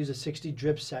 you want to use a 60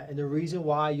 drip set. And the reason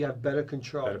why, you have better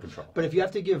control. But if you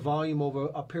have to give volume over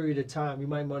a period of time, you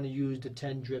might want to use the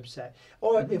 10 drip set.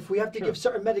 Or if we have to give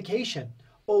certain medication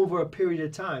over a period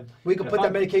of time, we can put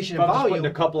that medication in volume. If I'm putting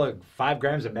a couple of 5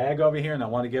 grams of mag over here and I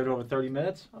want to give it over 30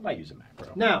 minutes, I might use a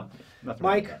macro. Now,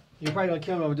 Mike, you're probably going to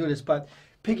kill me when we do this, but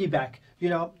piggyback. You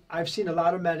know, I've seen a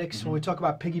lot of medics, when we talk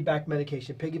about piggyback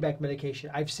medication,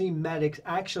 I've seen medics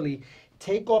actually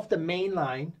take off the main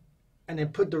line and then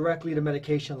put directly the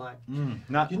medication line.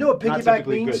 You know what piggyback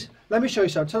means? Let me show you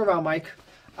something. Turn around, Mike.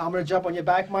 I'm going to jump on your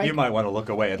back, Mike. You might want to look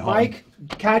away at home. Mike,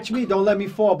 catch me. Don't let me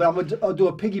fall, but I'll do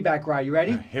a piggyback ride. You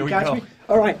ready? Here we go. Me?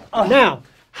 All right. Now,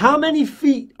 how many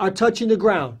feet are touching the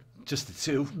ground? Just the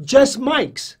 2. Just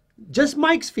Mike's. Just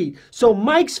Mike's feet. So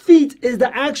Mike's feet is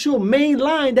the actual main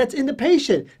line that's in the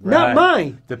patient, not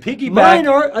mine. The piggyback. Mine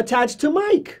are attached to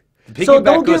Mike. The piggyback so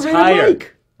don't get rid of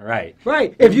Mike. Right.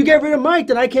 Right. If you get rid of Mike,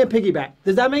 then I can't piggyback.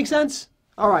 Does that make sense?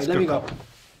 All right, let me go.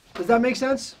 Does that make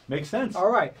sense? Makes sense.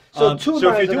 All right. So so if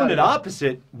you're doing it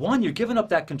opposite, 1, you're giving up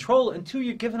that control, and 2,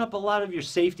 you're giving up a lot of your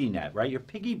safety net, right? Your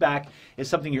piggyback is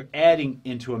something you're adding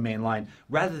into a main line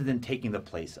rather than taking the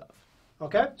place of.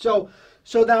 Okay.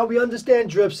 So now we understand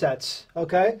drip sets.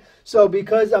 Okay. So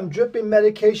because I'm dripping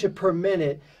medication per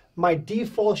minute, my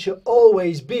default should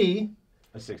always be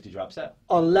a 60 drop set.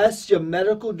 Unless your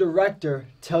medical director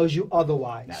tells you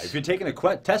otherwise. Now, if you're taking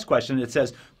a test question that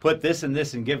says put this and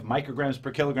this and give micrograms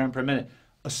per kilogram per minute,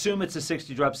 assume it's a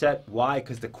 60 drop set. Why?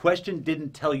 Because the question didn't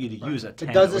tell you to use a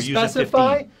 10 or use a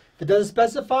 15. If it doesn't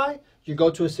specify, you go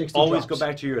to a 60 Always drops. go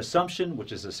back to your assumption,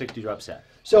 which is a 60 drop set.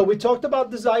 So we talked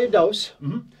about desired dose.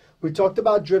 We talked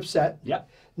about drip set. Yep.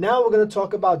 Now we're going to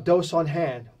talk about dose on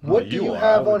hand. What do you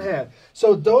have on hand?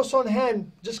 So dose on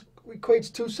hand just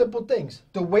equates two simple things.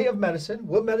 The weight of medicine.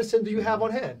 What medicine do you have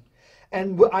on hand?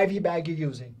 And what IV bag you're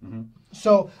using.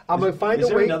 So I'm going to find a weight. Is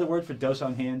there another word for dose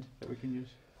on hand that we can use?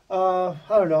 I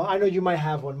don't know. I know you might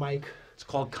have one, Mike. It's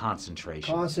called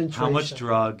concentration. Concentration. How much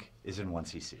drug is in 1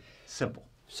 cc? Simple.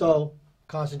 So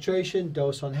concentration,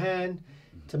 dose on hand,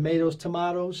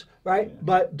 tomatoes, right? Yeah.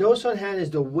 But dose on hand is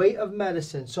the weight of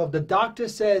medicine. So if the doctor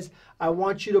says, I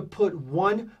want you to put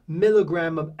 1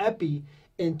 milligram of epi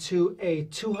into a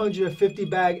 250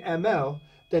 bag ml,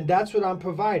 then that's what I'm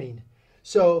providing.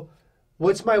 So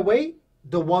what's my weight?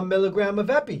 The 1 milligram of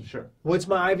epi. Sure. What's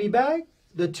my IV bag?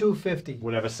 The 250.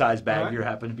 Whatever size bag you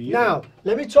happen to be using. Now,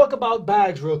 let me talk about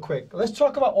bags real quick. Let's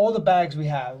talk about all the bags we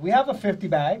have. We have a 50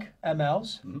 bag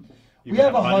mLs. We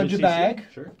have a 100 bag.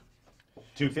 Sure.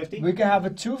 250? We can have a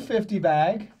 250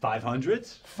 bag.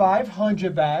 500s?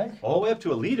 500 bag. All the way up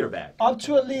to a liter bag. Up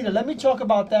to a liter. Let me talk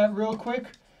about that real quick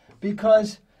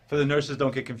because... For the nurses,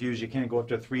 don't get confused. You can't go up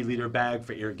to a 3-liter bag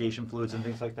for irrigation fluids and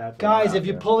things like that. Guys, if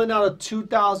you're pulling out a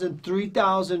 2,000,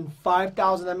 3,000,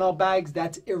 5,000 ml bags,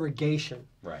 that's irrigation.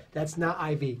 Right. That's not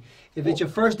IV. If it's your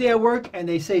first day at work and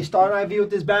they say start an IV with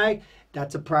this bag,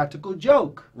 that's a practical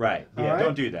joke. Right. Yeah,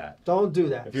 don't do that. Don't do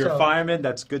that. If you're a fireman,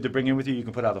 that's good to bring in with you. You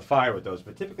can put out the fire with those,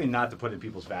 but typically not to put in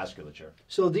people's vasculature.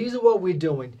 So these are what we're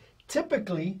doing.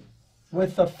 Typically,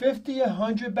 with a 50,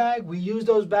 100 bag, we use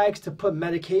those bags to put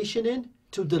medication in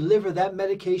to deliver that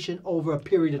medication over a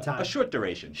period of time. A short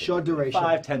duration. Short duration.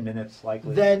 5-10 minutes,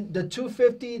 likely. Then the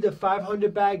 250, the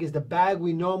 500 bag is the bag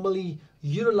we normally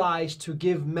utilize to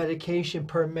give medication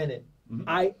per minute,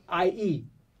 i.e.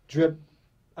 drip,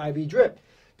 IV drip.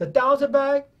 The 1,000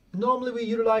 bag, normally we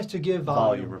utilize to give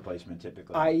volume. Replacement,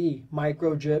 typically. I.e.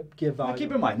 micro drip, give volume. Now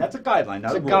keep in mind, that's a guideline,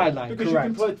 not a guideline, because correct.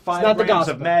 you can put 5 grams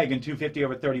of mag in 250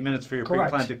 over 30 minutes for your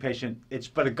correct. preeclamptic patient.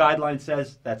 But a guideline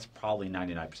says that's probably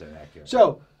 99% accurate.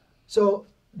 So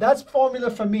that's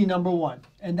formula for me, number 1.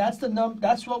 And that's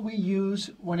that's what we use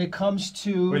when it comes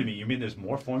to... Wait a minute, you mean there's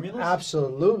more formulas?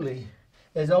 Absolutely.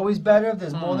 It's always better if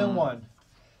there's more than one.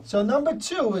 So number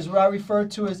 2 is what I refer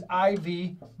to as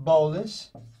IV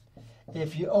bolus.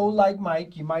 If you like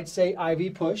Mike, you might say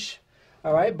IV push,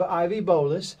 all right, but IV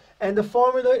bolus. And the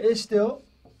formula is still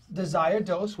desired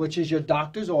dose, which is your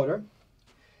doctor's order,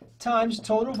 times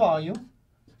total volume,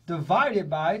 divided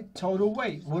by total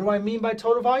weight. What do I mean by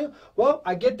total volume? Well,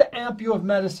 I get the ampule of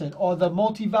medicine or the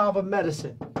multi-valve of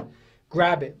medicine.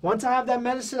 Grab it. Once I have that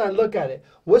medicine, I look at it.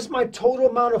 What's my total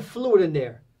amount of fluid in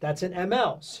there? That's in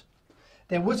mLs.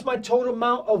 Then what's my total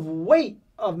amount of weight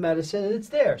of medicine? And it's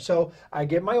there. So I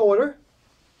get my order.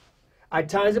 I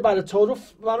times it by the total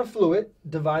amount of fluid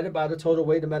divided by the total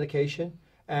weight of medication.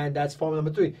 And that's formula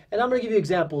number 3. And I'm going to give you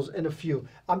examples in a few.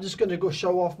 I'm just going to go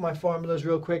show off my formulas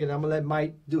real quick. And I'm going to let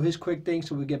Mike do his quick thing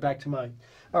so we get back to mine.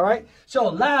 All right. So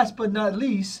last but not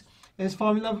least is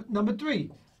formula number 3.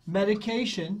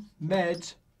 Medication,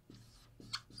 meds,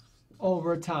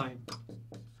 over time.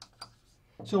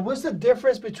 So what's the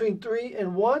difference between 3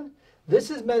 and 1?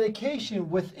 This is medication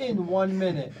within 1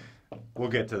 minute. We'll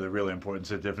get to the really important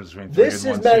difference between 3 and 1. This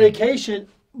is medication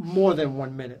more than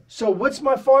 1 minute. So what's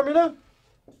my formula?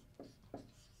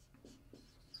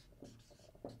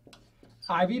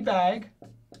 IV bag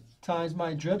times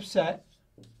my drip set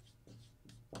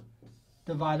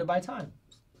divided by time.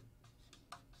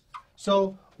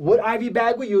 So what IV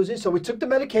bag we're using, so we took the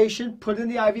medication, put it in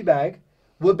the IV bag.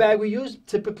 What bag we use?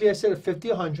 Typically I said a 50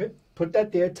 or 100. Put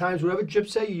that there times whatever drip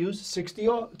set you use, 60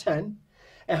 or 10.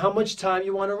 And how much time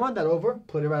you want to run that over,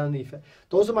 put it right underneath it.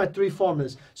 Those are my 3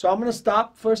 formulas. So I'm going to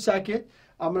stop for a second.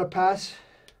 I'm going to pass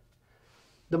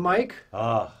the mic.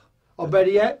 Or better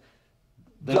yet,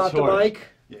 drop the mic.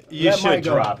 You should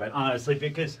drop it, honestly,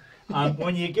 because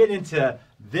when you get into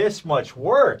this much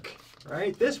work,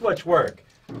 right? This much work,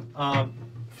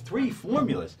 3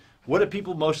 formulas. What do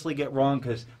people mostly get wrong?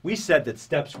 Because we said that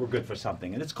steps were good for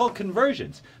something, and it's called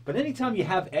conversions. But anytime you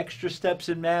have extra steps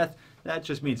in math, that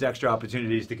just means extra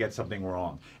opportunities to get something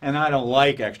wrong. And I don't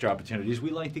like extra opportunities.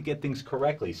 We like to get things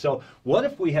correctly. So what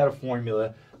if we had a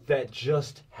formula that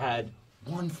just had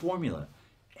 1 formula,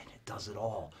 and it does it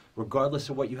all? Regardless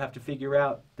of what you have to figure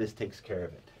out, this takes care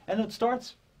of it. And it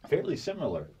starts fairly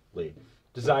similarly.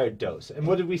 desired dose. And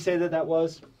what did we say that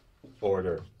was?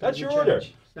 Order. That's your Doesn't order,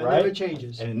 change. That right? never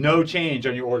changes. And no change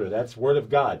on your order. That's word of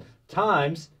God.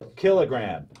 Times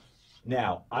kilogram.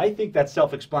 Now, I think that's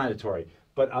self-explanatory,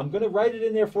 but I'm going to write it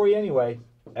in there for you anyway.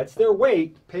 That's their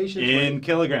weight in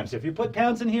kilograms. If you put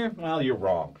pounds in here, well, you're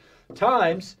wrong.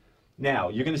 Times, now,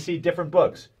 you're going to see different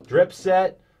books. Drip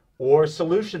set or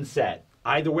solution set.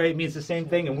 Either way, it means the same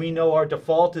thing, and we know our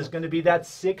default is going to be that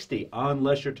 60,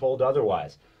 unless you're told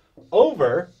otherwise.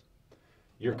 Over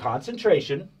your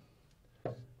concentration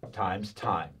times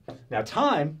time. Now,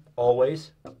 time,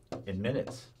 always in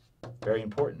minutes. Very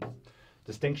important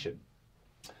distinction.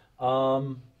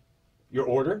 Your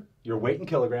order, your weight in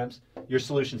kilograms, your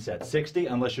solution set, 60,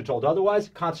 unless you're told otherwise.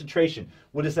 Concentration,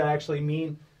 what does that actually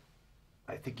mean?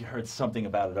 I think you heard something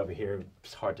about it over here.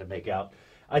 It's hard to make out.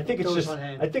 I think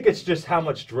it's just how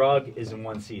much drug is in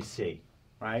 1 cc,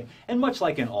 right? And much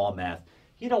like in all math,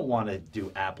 you don't want to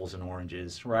do apples and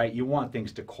oranges, right? You want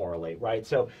things to correlate, right?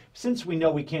 So since we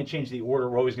know we can't change the order,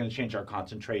 we're always going to change our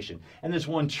concentration. And there's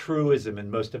one truism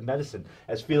in most of medicine.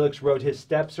 As Felix wrote his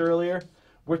steps earlier,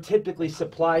 we're typically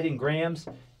supplied in grams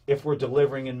if we're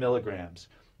delivering in milligrams.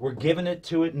 We're giving it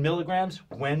to it in milligrams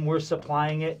when we're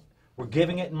supplying it. We're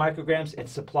giving it in micrograms.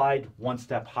 It's supplied one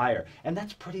step higher. And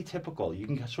that's pretty typical. You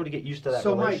can sort of get used to that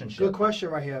relationship. So Mike, good question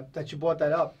right here that you brought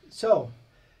that up. So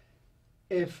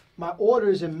if my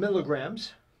order is in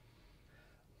milligrams,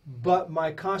 but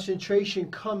my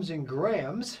concentration comes in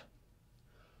grams,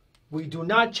 we do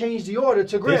not change the order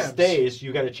to grams. This stays,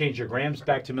 you got to change your grams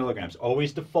back to milligrams.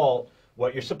 Always default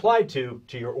what you're supplied to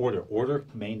your order. Order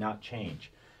may not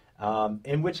change.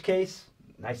 In which case,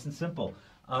 nice and simple.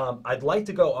 I'd like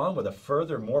to go on with a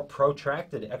further, more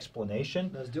protracted explanation.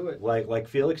 Let's do it. Like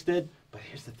Felix did. But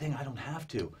here's the thing, I don't have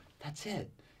to. That's it.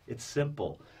 It's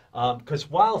simple. Because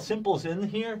while simple's in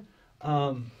here,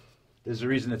 there's a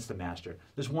reason it's the master.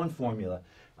 There's one formula.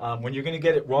 When you're going to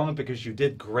get it wrong because you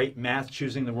did great math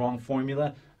choosing the wrong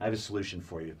formula, I have a solution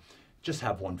for you. Just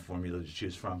have one formula to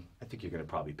choose from. I think you're going to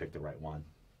probably pick the right one.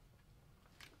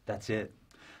 That's it.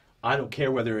 I don't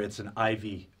care whether it's an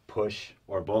IV push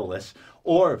or bolus,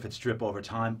 or if it's drip over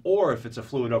time, or if it's a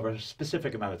fluid over a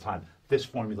specific amount of time. This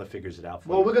formula figures it out for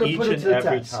you. Well, we're going to put it to the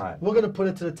test. Time. We're going to put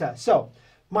it to the test. So,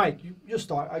 Mike, you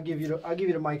start. I'll give you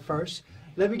the mic first.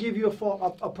 Let me give you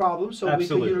a problem so we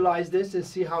can utilize this and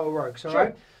see how it works. All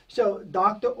right. So,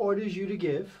 doctor orders you to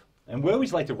give. And we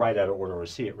always like to write out of order or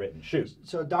see it written. Shoot.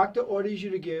 So, doctor orders you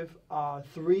to give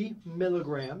 3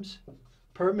 milligrams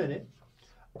per minute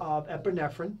of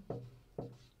epinephrine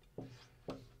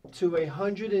to a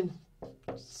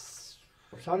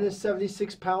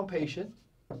 176-pound patient.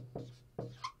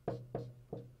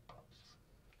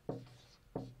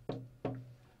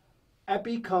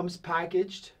 Epi comes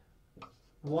packaged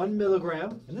 1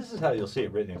 milligram. And this is how you'll see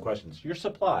it written in questions. Your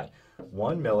supply,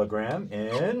 1 milligram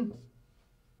in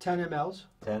 10 mLs.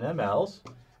 10 mLs.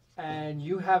 And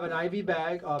you have an IV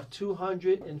bag of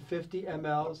 250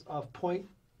 mLs of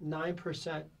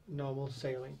 0.9% normal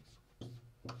saline.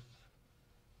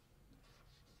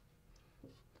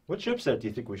 What chipset do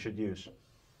you think we should use?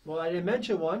 Well, I didn't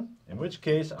mention one. In which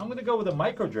case, I'm going to go with a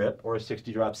micro drip or a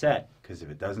 60 drop set, because if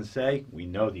it doesn't say, we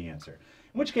know the answer.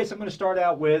 In which case, I'm going to start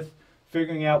out with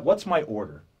figuring out what's my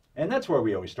order. And that's where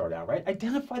we always start out, right?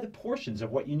 Identify the portions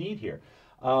of what you need here.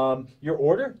 Your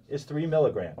order is 3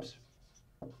 milligrams.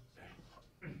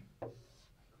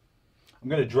 I'm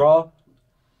going to draw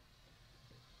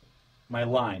my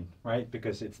line, right?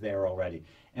 Because it's there already.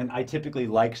 And I typically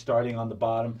like starting on the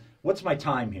bottom. What's my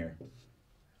time here?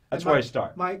 That's where I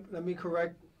start. Mike, let me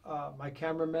correct. My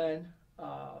cameraman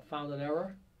found an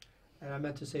error, and I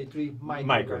meant to say 3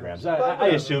 micrograms. I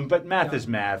assume, but math is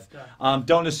math. Yeah.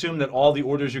 Don't assume that all the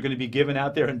orders you're going to be given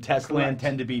out there in test land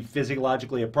tend to be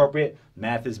physiologically appropriate.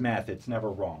 Math is math. It's never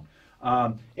wrong.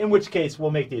 In which case,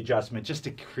 we'll make the adjustment just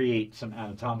to create some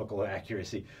anatomical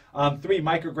accuracy. 3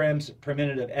 micrograms per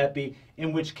minute of epi,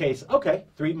 in which case, okay,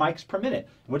 3 mics per minute,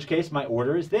 in which case my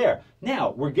order is there.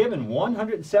 Now, we're given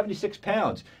 176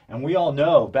 pounds, and we all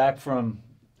know back from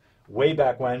way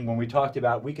back when we talked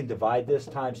about we can divide this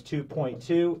times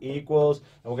 2.2 equals,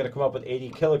 and we're going to come up with 80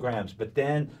 kilograms. But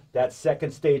then that second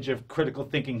stage of critical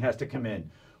thinking has to come in.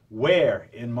 Where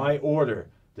in my order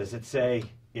does it say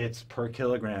it's per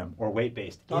kilogram or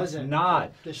weight-based? It's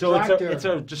not. So it's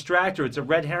a distractor. It's a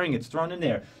red herring. It's thrown in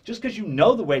there. Just because you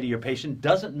know the weight of your patient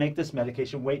doesn't make this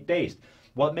medication weight-based.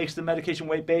 What makes the medication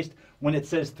weight-based? When it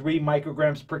says 3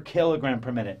 micrograms per kilogram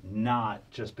per minute, not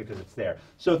just because it's there.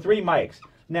 So 3 mics.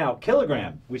 Now,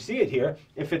 kilogram, we see it here.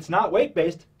 If it's not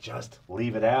weight-based, just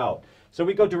leave it out. So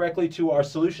we go directly to our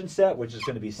solution set, which is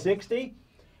going to be 60.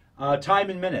 Time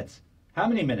in minutes. How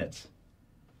many minutes?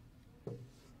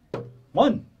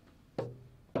 1.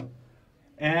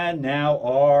 And now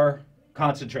our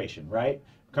concentration, right?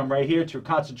 Come right here to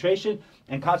concentration,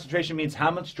 and concentration means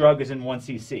how much drug is in 1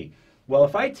 cc. Well,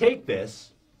 if I take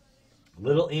this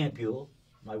little ampule,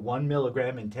 my 1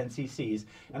 milligram in 10 cc's,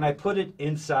 and I put it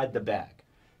inside the bag,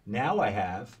 now I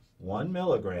have 1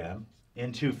 milligram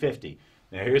in 250.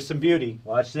 Now here's some beauty.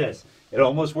 Watch this. It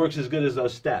almost works as good as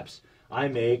those steps. I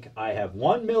have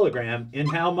 1 milligram in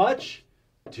how much?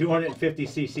 250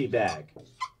 cc bag.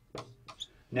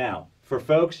 Now, for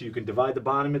folks, you can divide the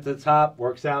bottom at the top,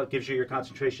 works out, gives you your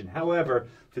concentration. However,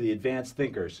 for the advanced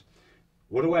thinkers,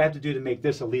 what do I have to do to make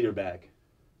this a liter bag?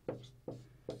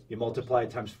 You multiply it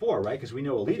times 4, right? Because we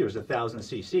know a liter is 1,000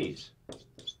 cc's.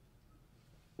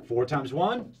 4 times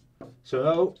 1.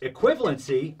 So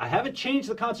equivalency, I haven't changed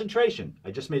the concentration.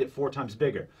 I just made it 4 times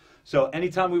bigger. So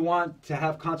anytime we want to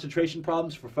have concentration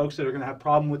problems for folks that are going to have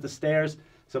problem with the stairs,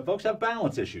 some folks have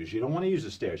balance issues. You don't want to use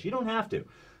the stairs. You don't have to.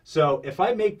 So if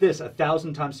I make this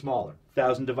 1,000 times smaller,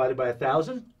 1,000 divided by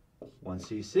 1,000, 1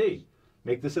 cc.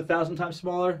 Make this 1,000 times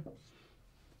smaller,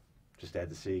 just add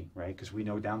the C, right? Because we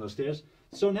know down those stairs.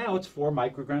 So now it's 4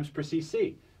 micrograms per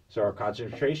cc. So our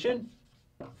concentration,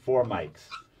 4 mics.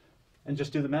 And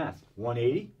just do the math.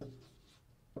 180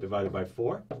 divided by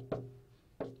 4.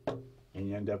 And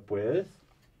you end up with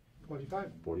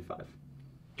 45. 45.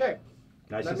 Okay.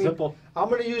 Nice and simple. I'm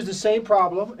going to use the same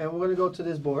problem, and we're going to go to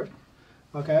this board.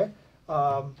 Okay.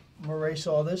 I'm going to erase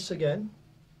all this again.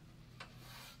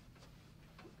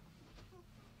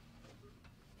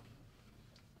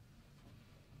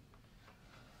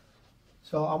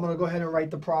 So I'm going to go ahead and write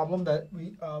the problem that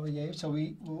we gave. So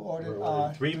we ordered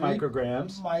 3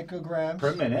 micrograms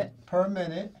per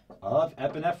minute of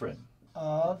epinephrine.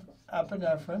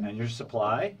 And your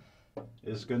supply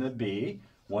is going to be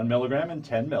 1 milligram and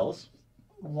 10 mils.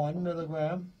 1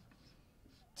 milligram,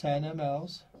 10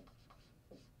 mLs.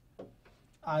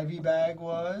 IV bag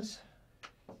was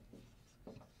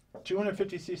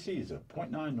 250 cc's of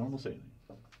 0.9 normal saline.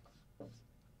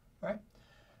 Right.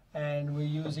 And we're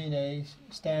using a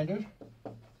standard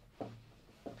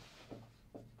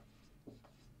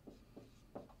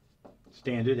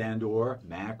and or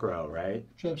macro, right?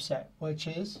 drip set, which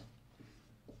is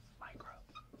micro.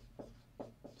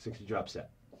 60 drop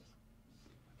set.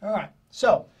 All right.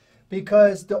 So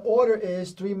because the order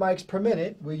is 3 mics per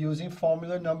minute, we're using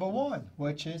formula number 1,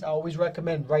 which is, I always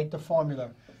recommend write the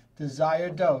formula.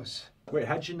 Desired dose. Wait,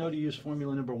 how'd you know to use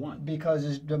formula number 1?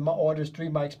 Because the order is 3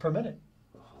 mics per minute.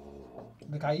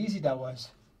 Look how easy that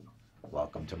was.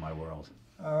 Welcome to my world.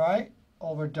 All right.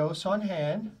 Over dose on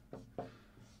hand.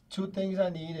 2 things I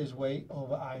need is weight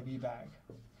over IV bag.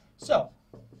 So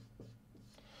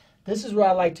this is what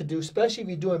I like to do, especially if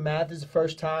you're doing math this is the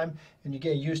first time and you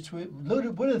get used to it.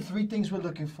 What are the 3 things we're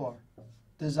looking for?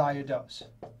 Desired dose.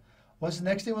 What's the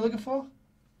next thing we're looking for?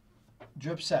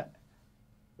 Drip set.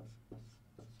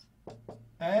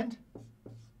 And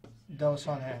dose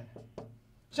on hand.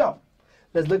 So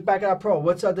let's look back at our pro.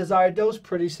 What's our desired dose?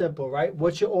 Pretty simple, right?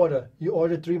 What's your order? You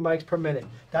ordered 3 mics per minute.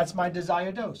 That's my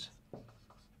desired dose.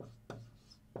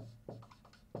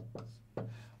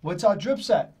 What's our drip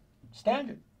set?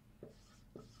 Standard.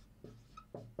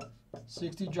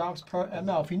 60 drops per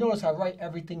ml. If you notice, I write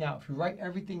everything out. If you write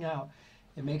everything out,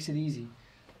 it makes it easy.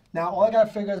 Now, all I got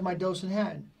to figure out is my dose in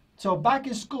hand. So back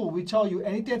in school, we tell you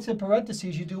anything that's in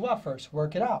parentheses, you do what first?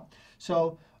 Work it out.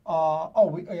 So,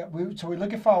 we're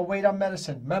looking for our weight on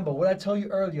medicine. Remember, what I told you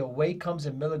earlier, weight comes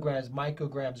in milligrams,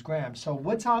 micrograms, grams. So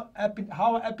what's how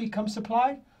our epi comes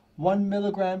supplied? 1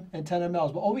 milligram and 10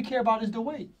 mLs. But all we care about is the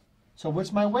weight. So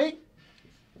what's my weight?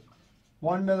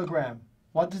 1 milligram.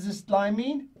 What does this line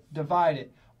mean? Divide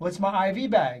it. What's my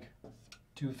IV bag?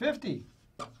 250.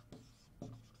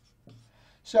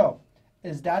 So,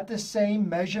 is that the same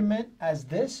measurement as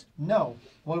this? No.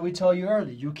 What did we tell you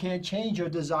earlier? You can't change your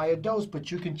desired dose, but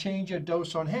you can change your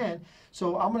dose on hand.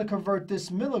 So I'm going to convert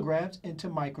this milligrams into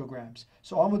micrograms.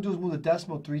 So all I'm going to do is move the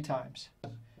decimal 3 times.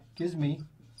 Gives me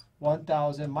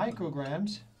 1,000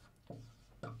 micrograms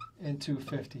in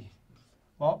 250.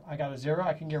 Well, I got a 0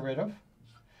 I can get rid of.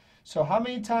 So how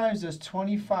many times does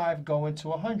 25 go into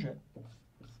 100?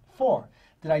 4.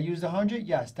 Did I use the 100?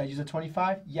 Yes. Did I use the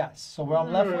 25? Yes. So what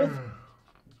I'm left with?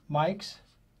 Mics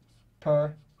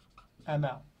per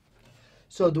ml.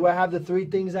 So do I have the 3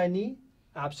 things I need?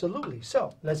 Absolutely.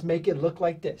 So let's make it look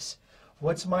like this.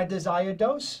 What's my desired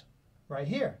dose? Right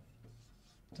here.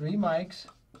 3 mics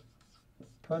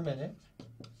per minute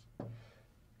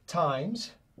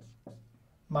times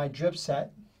my drip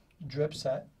set,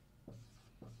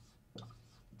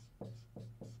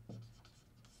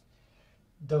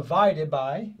 divided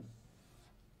by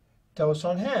dose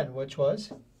on hand, which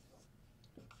was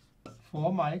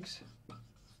 4 mics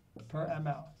per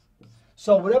ml.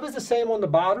 So whatever's the same on the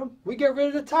bottom, we get rid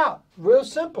of the top. Real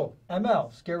simple.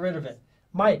 mLs, get rid of it.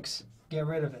 Mics, get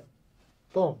rid of it.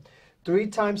 Boom. 3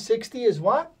 times 60 is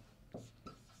what?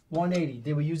 180.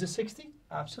 Did we use a 60?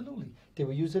 Absolutely. Did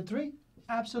we use a 3?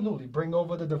 Absolutely. Bring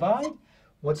over the divide.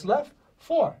 What's left?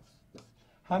 4.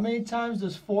 How many times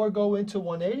does 4 go into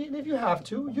 180? And if you have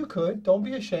to, you could. Don't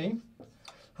be ashamed.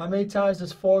 How many times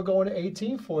does 4 go into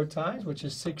 18? 4 times, which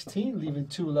is 16, leaving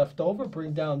 2 left over.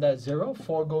 Bring down that 0.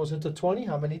 4 goes into 20.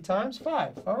 How many times?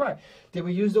 5. All right. Did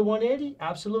we use the 180?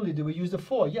 Absolutely. Did we use the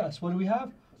 4? Yes. What do we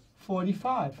have?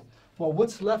 45. Well,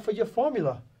 what's left for your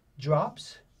formula?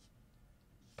 Drops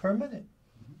per minute.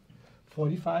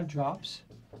 45 drops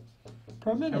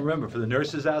per minute. And remember, for the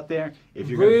nurses out there, if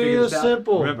you're going to figure this out,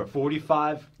 simple. Remember,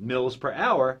 45 mils per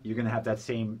hour, you're going to have that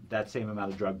same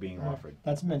amount of drug being offered.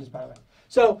 That's minutes, by the way.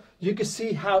 So you can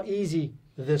see how easy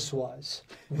this was.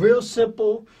 Real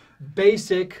simple,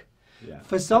 basic. Yeah.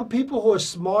 For some people who are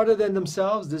smarter than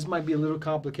themselves, this might be a little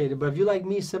complicated. But if you're like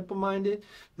me, simple-minded,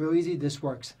 real easy, this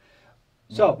works.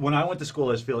 So when I went to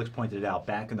school, as Felix pointed out,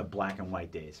 back in the black and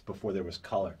white days, before there was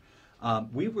color,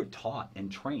 we were taught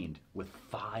and trained with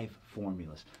 5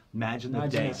 formulas. Imagine the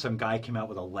day some guy came out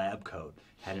with a lab coat,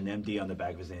 had an MD on the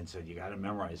back of his name and said, you got to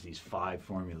memorize these 5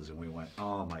 formulas. And we went,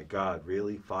 oh my God,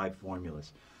 really? 5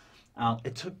 formulas.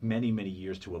 It took many, many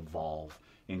years to evolve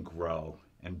and grow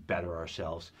and better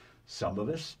ourselves. Some of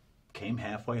us came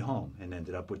halfway home and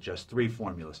ended up with just 3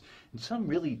 formulas. And some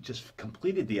really just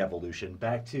completed the evolution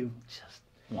back to just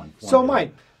 1 formula. So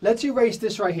Mike, let's erase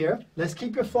this right here. Let's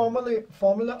keep your formula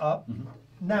up. Mm-hmm.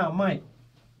 Now, Mike,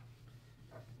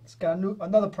 it's got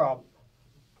another problem.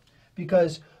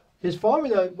 Because his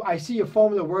formula, I see your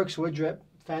formula works with drip.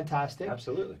 Fantastic.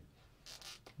 Absolutely.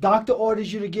 Doctor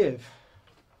orders you to give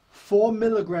 4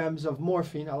 milligrams of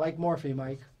morphine. I like morphine,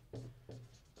 Mike.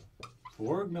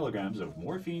 4 milligrams of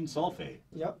morphine sulfate.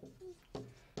 Yep.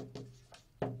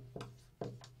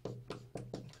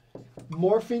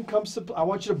 Morphine comes to, I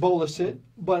want you to bolus it,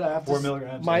 but I have 4 to,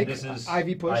 milligrams. Mike, This is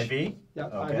IV push. IV? Yeah,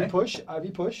 Okay. IV push,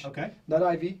 IV push. Okay. Not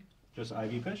IV. Just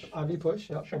IV push? IV push,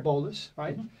 yeah, Sure. a bolus,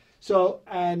 right? Mm-hmm. So,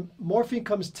 and morphine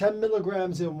comes 10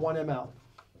 milligrams in 1 ml.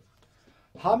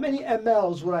 How many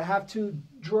mLs would I have to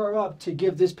draw up to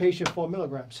give this patient 4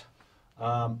 milligrams?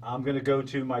 I'm going to go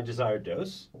to my desired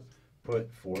dose,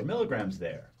 put 4 milligrams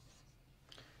there.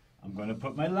 I'm going to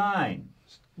put my line.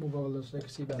 Move over a little so they can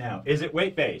see better. Now, is it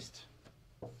weight-based?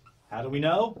 How do we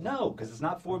know? No, because it's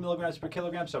not 4 milligrams per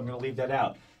kilogram, so I'm going to leave that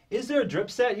out. Is there a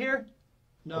drip set here?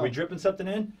 No. Are we dripping something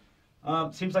in?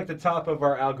 Seems like the top of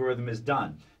our algorithm is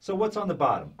done. So what's on the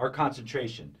bottom? Our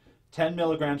concentration, 10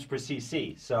 milligrams per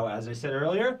cc. So as I said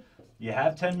earlier, you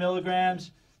have 10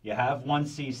 milligrams, you have 1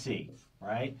 cc,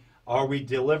 right? Are we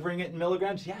delivering it in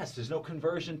milligrams? Yes, there's no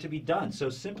conversion to be done. So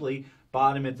simply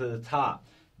bottom it to the top,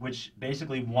 which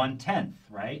basically 1/10,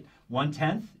 right?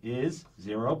 1/10 is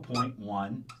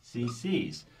 0.1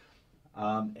 cc's.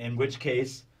 In which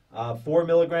case, 4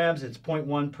 milligrams, it's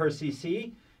 0.1 per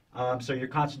cc. So your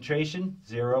concentration,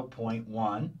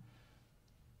 0.1.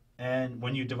 And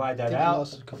when you divide that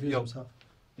out,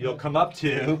 you'll come up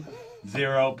to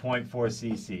 0.4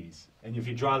 cc's. And if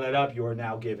you draw that up, you're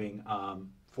now giving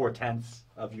 4/10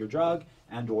 of your drug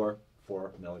and or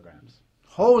 4 milligrams.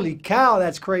 Holy cow,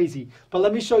 that's crazy. But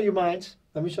let me show you mine.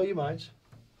 Let me show you mine.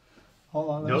 Hold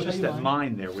on. Notice that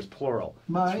mine there was plural.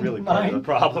 Mine, it's really part of the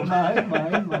problem.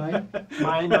 Mine.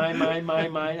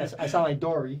 I sound like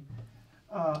Dory.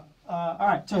 All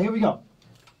right, so here we go.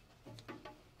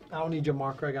 I don't need your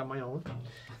marker. I got my own.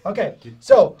 Okay,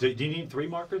 so. Do you need 3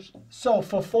 markers? So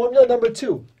for formula number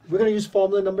 2, we're going to use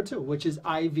formula number 2, which is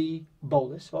IV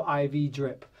bolus or IV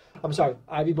drip. I'm sorry,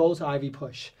 IV bolus or IV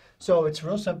push. So it's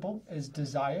real simple. It's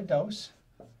desired dose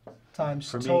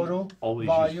times For me, total always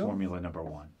volume. use formula number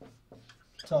 1.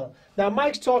 Total. Now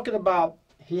Mike's talking about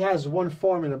he has one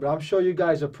formula, but I'm sure you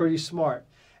guys are pretty smart.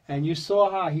 And you saw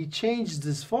how he changed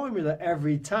this formula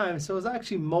every time. So it's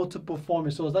actually multiple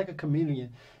formulas. So it's like a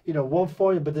chameleon. You know, one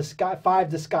formula, but 5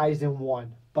 disguised in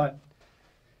 1. But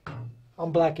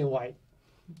I'm black and white.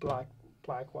 Black,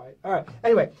 white. All right.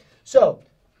 Anyway, so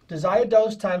desired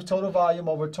dose times total volume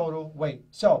over total weight.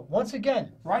 So once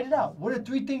again, write it out. What are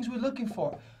 3 things we're looking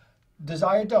for?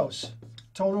 Desired dose,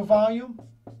 total volume,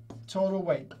 total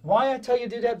weight. Why I tell you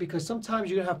to do that? Because sometimes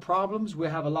you're going to have problems. We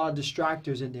have a lot of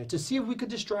distractors in there to see if we could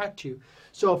distract you.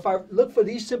 So if I look for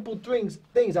these simple things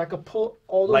I could pull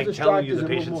all those distractors. Like telling you the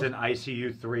patient's in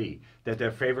ICU 3, that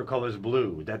their favorite color is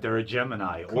blue, that they're a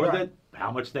Gemini, or that how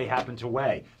much they happen to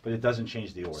weigh, but it doesn't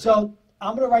change the order. So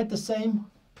I'm going to write the same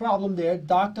problem there.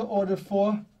 Doctor ordered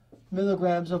 4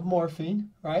 milligrams of morphine,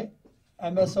 right?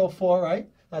 MSO4, right?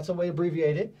 That's a way to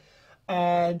abbreviate it.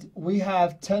 And we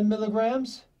have 10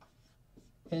 milligrams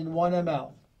in 1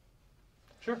 ml.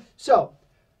 Sure. So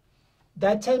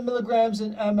that 10 milligrams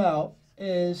in ml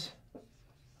is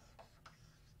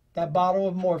that bottle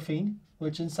of morphine,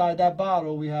 which inside that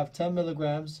bottle we have 10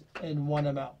 milligrams in 1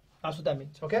 ml. That's what that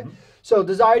means, okay? Mm-hmm. So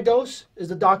desired dose is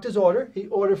the doctor's order. He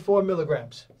ordered 4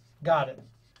 milligrams. Got it.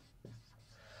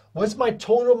 What's my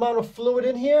total amount of fluid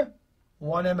in here?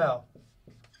 1 ml.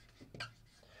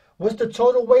 What's the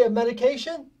total weight of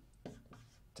medication?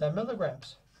 10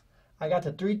 milligrams. I got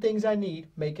the 3 things I need,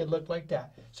 make it look like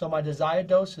that. So my desired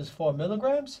dose is 4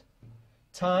 milligrams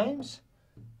times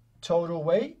total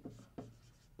weight,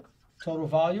 total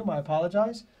volume, I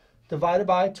apologize, divided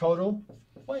by total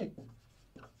weight.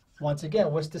 Once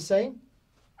again, what's the same?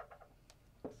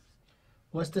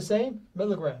 What's the same?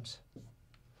 Milligrams.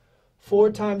 4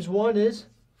 times 1 is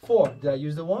 4. Did I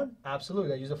use the 1? Absolutely.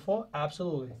 Did I use the 4?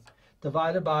 Absolutely.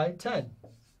 Divided by 10.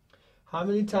 How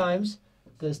many times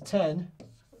does 10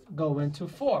 go into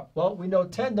 4? Well, we know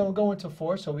 10 don't go into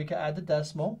 4, so we can add the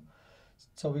decimal.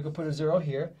 So we can put a 0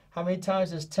 here. How many times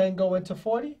does 10 go into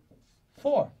 40?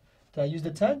 4. Did I use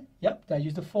the 10? Yep. Did I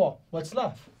use the 4? What's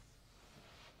left?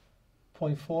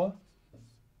 0.4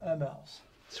 mLs.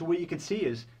 So what you can see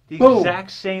is the Boom. Exact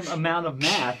same amount of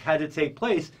math had to take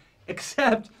place,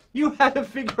 except you had to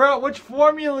figure out which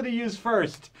formula to use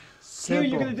first. Simple.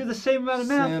 Here you're going to do the same amount of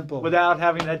math Simple. without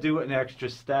having to do an extra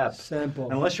step.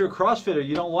 Simple. Unless you're a CrossFitter,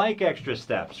 you don't like extra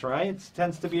steps, right? It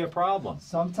tends to be a problem.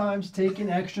 Sometimes taking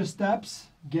extra steps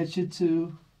gets you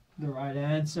to the right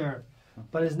answer.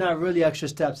 But it's not really extra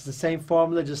steps. It's the same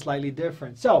formula, just slightly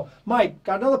different. So, Mike,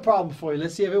 got another problem for you.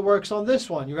 Let's see if it works on this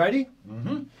one. You ready?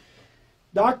 Mm-hmm.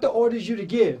 Doctor orders you to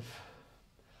give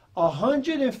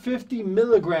 150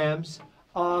 milligrams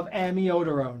of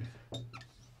amiodarone.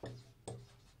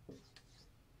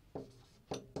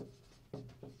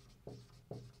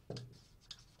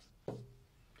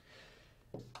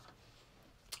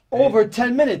 Over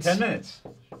 10 minutes. 10 minutes.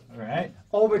 All right.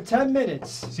 Over 10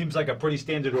 minutes. Seems like a pretty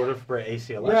standard order for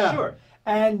ACLS. Yeah. Sure.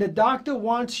 And the doctor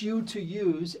wants you to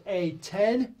use a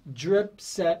 10 drip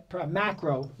set per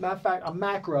macro. Matter of fact, a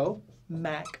macro.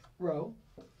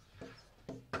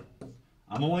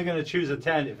 I'm only going to choose a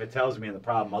 10 if it tells me the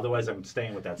problem. Otherwise, I'm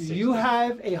staying with that 60. You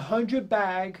have 100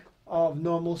 bag of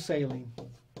normal saline.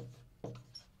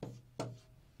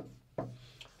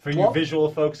 For you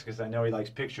visual folks, because I know he likes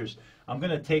pictures, I'm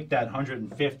going to take that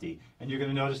 150, and you're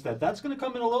going to notice that that's going to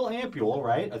come in a little ampule,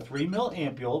 right? A 3 ml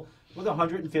ampule with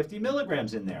 150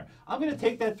 milligrams in there. I'm going to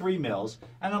take that 3 mils,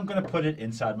 and I'm going to put it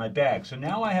inside my bag. So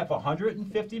now I have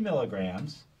 150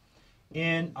 milligrams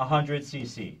in 100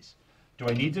 cc's. Do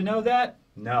I need to know that?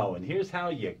 No, and here's how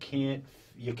you can't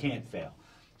fail.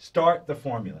 Start the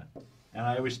formula. And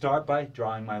I always start by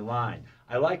drawing my line.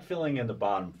 I like filling in the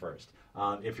bottom first.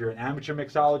 If you're an amateur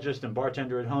mixologist and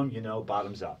bartender at home, you know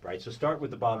bottoms up, right? So start with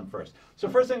the bottom first. So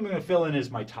first thing I'm going to fill in is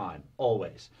my time,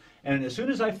 always. And as soon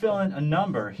as I fill in a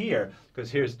number here, because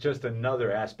here's just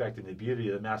another aspect of the beauty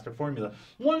of the master formula,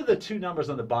 one of the 2 numbers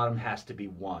on the bottom has to be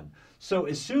 1. So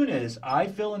as soon as I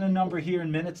fill in a number here in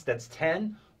minutes that's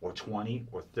 10 or 20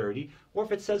 or 30, or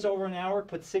if it says over an hour,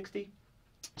 put 60.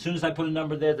 As soon as I put a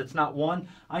number there that's not 1,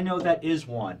 I know that is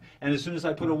 1. And as soon as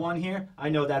I put a 1 here, I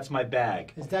know that's my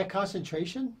bag. Is that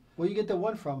concentration? Where do you get the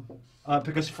 1 from?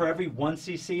 Because for every 1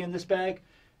 cc in this bag,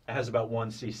 it has about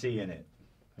 1 cc in it.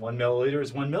 1 milliliter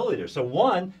is 1 milliliter. So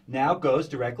 1 now goes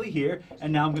directly here,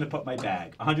 and now I'm going to put my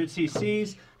bag. 100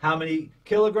 cc's, how many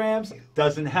kilograms?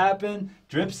 Doesn't happen.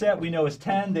 Drip set, we know is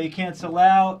 10. They cancel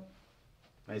out.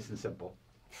 Nice and simple.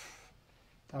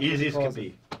 Easy as can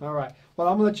be. All right. Well,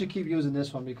 I'm going to let you keep using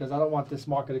this one because I don't want this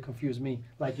marker to confuse me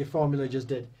like your formula just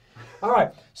did. All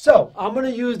right. So I'm going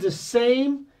to use the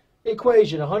same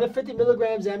equation, 150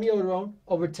 milligrams amiodarone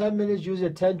over 10 minutes using a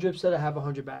 10 drip set. I have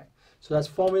 100 bag. So that's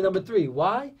formula number 3.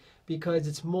 Why? Because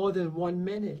it's more than 1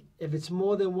 minute. If it's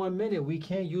more than 1 minute, we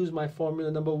can't use my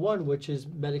formula number 1, which is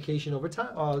medication over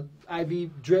time, or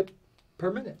IV drip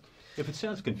per minute. If it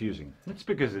sounds confusing, it's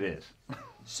because it is.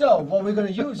 So what we're going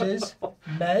to use is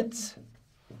meds,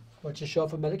 which is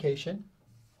short for medication,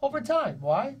 over time.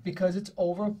 Why? Because it's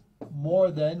over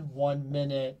more than 1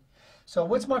 minute. So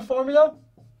what's my formula?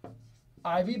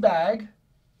 IV bag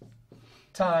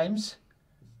times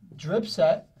drip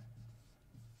set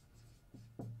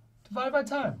divided by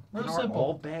time. Real simple.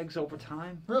 All bags over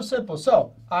time? Real simple.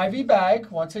 So IV bag,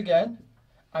 once again,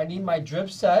 I need my drip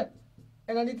set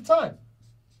and I need the time.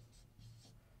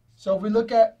 So if we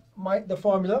look at the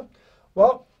formula,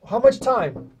 well, how much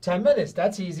time? 10 minutes.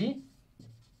 That's easy.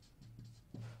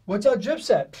 What's our drip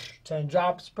set? 10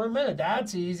 drops per minute.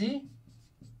 That's easy.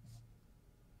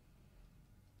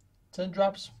 10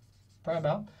 drops per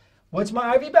ml. What's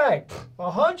my IV bag?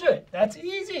 100. That's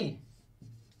easy.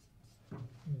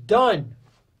 Done.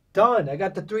 Done. I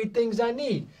got the 3 things I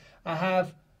need. I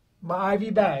have my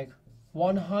IV bag,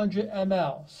 100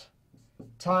 mLs,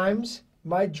 times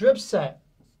my drip set,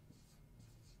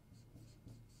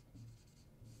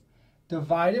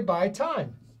 divided by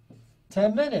time,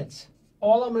 10 minutes.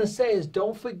 All I'm going to say is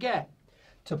don't forget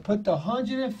to put the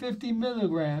 150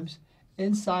 milligrams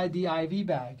inside the IV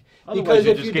bag. Otherwise,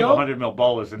 you just gave 100 ml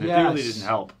bolus, and it really didn't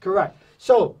help. Correct.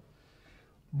 So,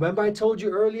 remember I told you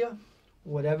earlier,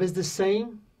 whatever's the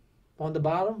same on the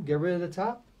bottom, get rid of the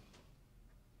top.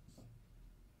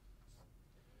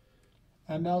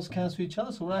 mLs cancel each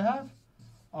other. So what I have?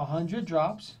 100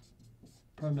 drops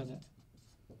per minute.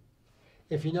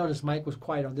 If you notice, Mike was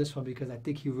quiet on this one because I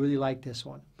think he really liked this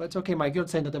one. But it's okay, Mike. You don't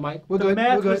say nothing, Mike. We're good. The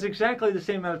math We're good. was exactly the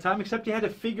same amount of time, except you had to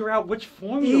figure out which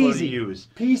formula to use.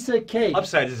 Piece of cake.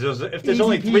 Upside is if there's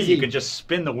only 3, you can just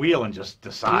spin the wheel and just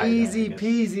decide. Easy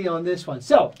peasy on this one.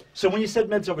 So when you said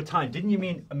meds over time, didn't you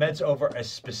mean meds over a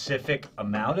specific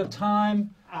amount of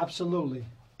time? Absolutely.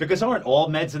 Because aren't all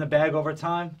meds in a bag over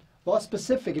time? Well,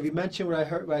 specific. If you mentioned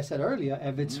what I said earlier,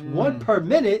 if it's 1 per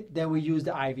minute, then we use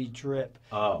the IV drip.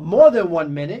 Oh. More than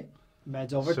 1 minute,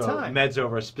 meds over time. Meds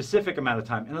over a specific amount of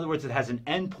time. In other words, it has an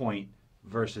end point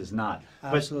versus not.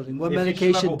 Absolutely. But what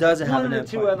medication doesn't have an end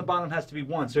point? 1 and 2 on the bottom has to be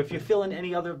 1. So if you fill in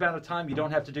any other amount of time, you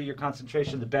don't have to do your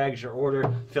concentration. The bag's your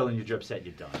order. Fill in your drip set.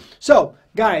 You're done. So,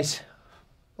 guys,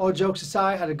 all jokes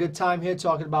aside, had a good time here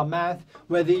talking about math.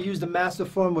 Whether you use the master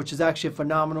formula, which is actually a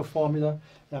phenomenal formula,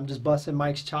 and I'm just busting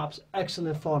Mike's chops,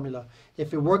 excellent formula.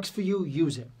 If it works for you,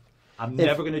 use it. I'm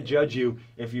never going to judge you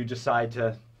if you decide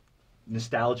to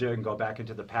nostalgia and go back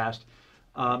into the past.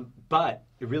 But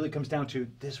it really comes down to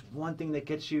this one thing that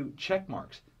gets you check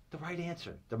marks. The right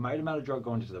answer. The right amount of drug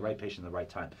going to the right patient at the right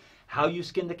time. How you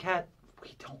skin the cat,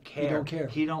 we don't care. You don't care.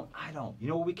 He don't, I don't. You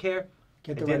know what we care?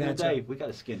 Get the At the right end of the answer. day, we got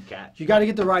to skin cat. You got to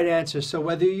get the right answer. So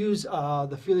whether you use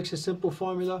the Felix is Simple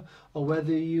formula or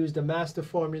whether you use the master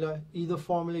formula, either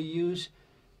formula you use,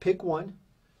 pick one,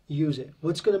 use it.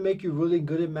 What's going to make you really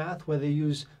good at math, whether you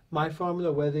use my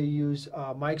formula, whether you use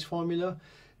Mike's formula,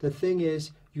 the thing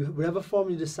is, whatever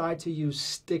formula you decide to use,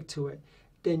 stick to it.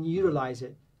 Then utilize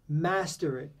it.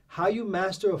 Master it. How you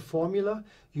master a formula,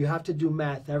 you have to do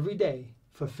math every day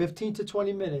for 15 to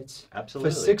 20 minutes. Absolutely.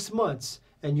 For 6 months.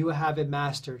 And you have it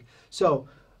mastered. So,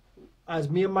 as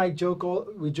me and Mike joke,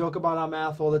 we joke about our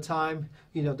math all the time.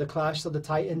 You know, the clash of the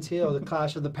titans here, or the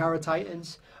clash of the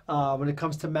para-titans. When it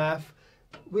comes to math,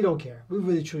 we don't care. We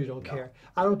really, truly don't care.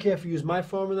 I don't care if you use my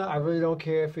formula. I really don't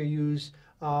care if you use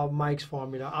Mike's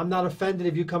formula. I'm not offended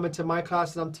if you come into my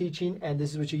class that I'm teaching and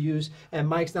this is what you use. And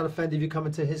Mike's not offended if you come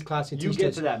into his class and teach this. You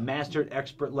get to that mastered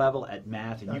expert level at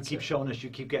math, and you keep showing us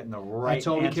you keep getting the right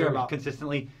answer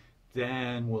consistently.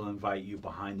 Then we'll invite you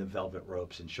behind the velvet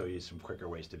ropes and show you some quicker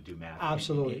ways to do math.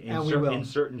 Absolutely, and we will. In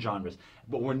certain genres.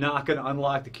 But we're not going to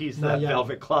unlock the keys to that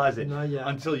velvet closet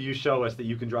until you show us that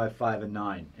you can drive 5 and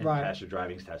 9 and pass your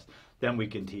driving test. Then we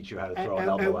can teach you how to throw an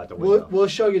elbow out the window. We'll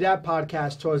show you that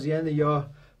podcast towards the end of your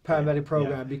paramedic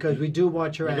program because we do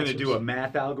want your answers. We're going to do a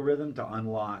math algorithm to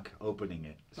unlock opening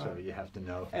it. So you have to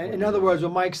know. And in other words,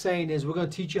 what Mike's saying is we're going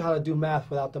to teach you how to do math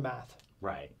without the math.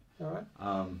 Right. All right.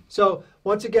 So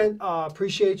once again,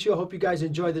 appreciate you. I hope you guys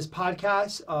enjoy this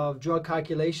podcast of drug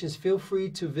calculations. Feel free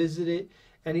to visit it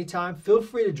anytime. Feel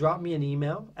free to drop me an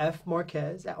email,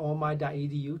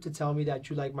 fmarquez@allmy.edu, to tell me that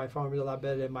you like my formula a lot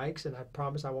better than Mike's, and I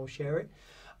promise I won't share it.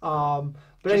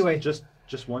 Anyway, just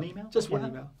one email. Just one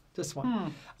email. Just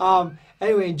one.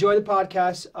 Anyway, enjoy the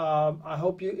podcast. I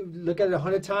hope you look at it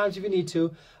 100 times if you need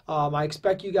to. I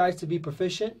expect you guys to be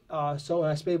proficient. So when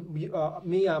I speak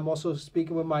me, I'm also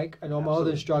speaking with Mike and all my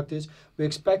other instructors. We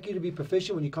expect you to be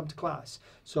proficient when you come to class.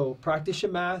 So practice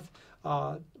your math.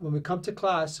 When we come to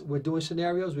class, we're doing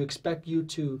scenarios. We expect you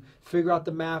to figure out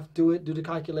the math, do the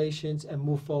calculations, and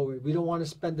move forward. We don't want to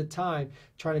spend the time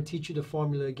trying to teach you the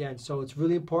formula again. So it's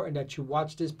really important that you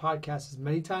watch this podcast as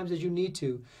many times as you need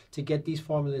to get these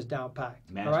formulas down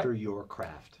packed. Master your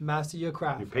craft. Master your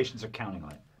craft. Your patients are counting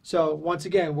on it. So once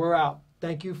again, we're out.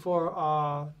 Thank you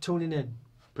for tuning in.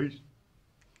 Peace.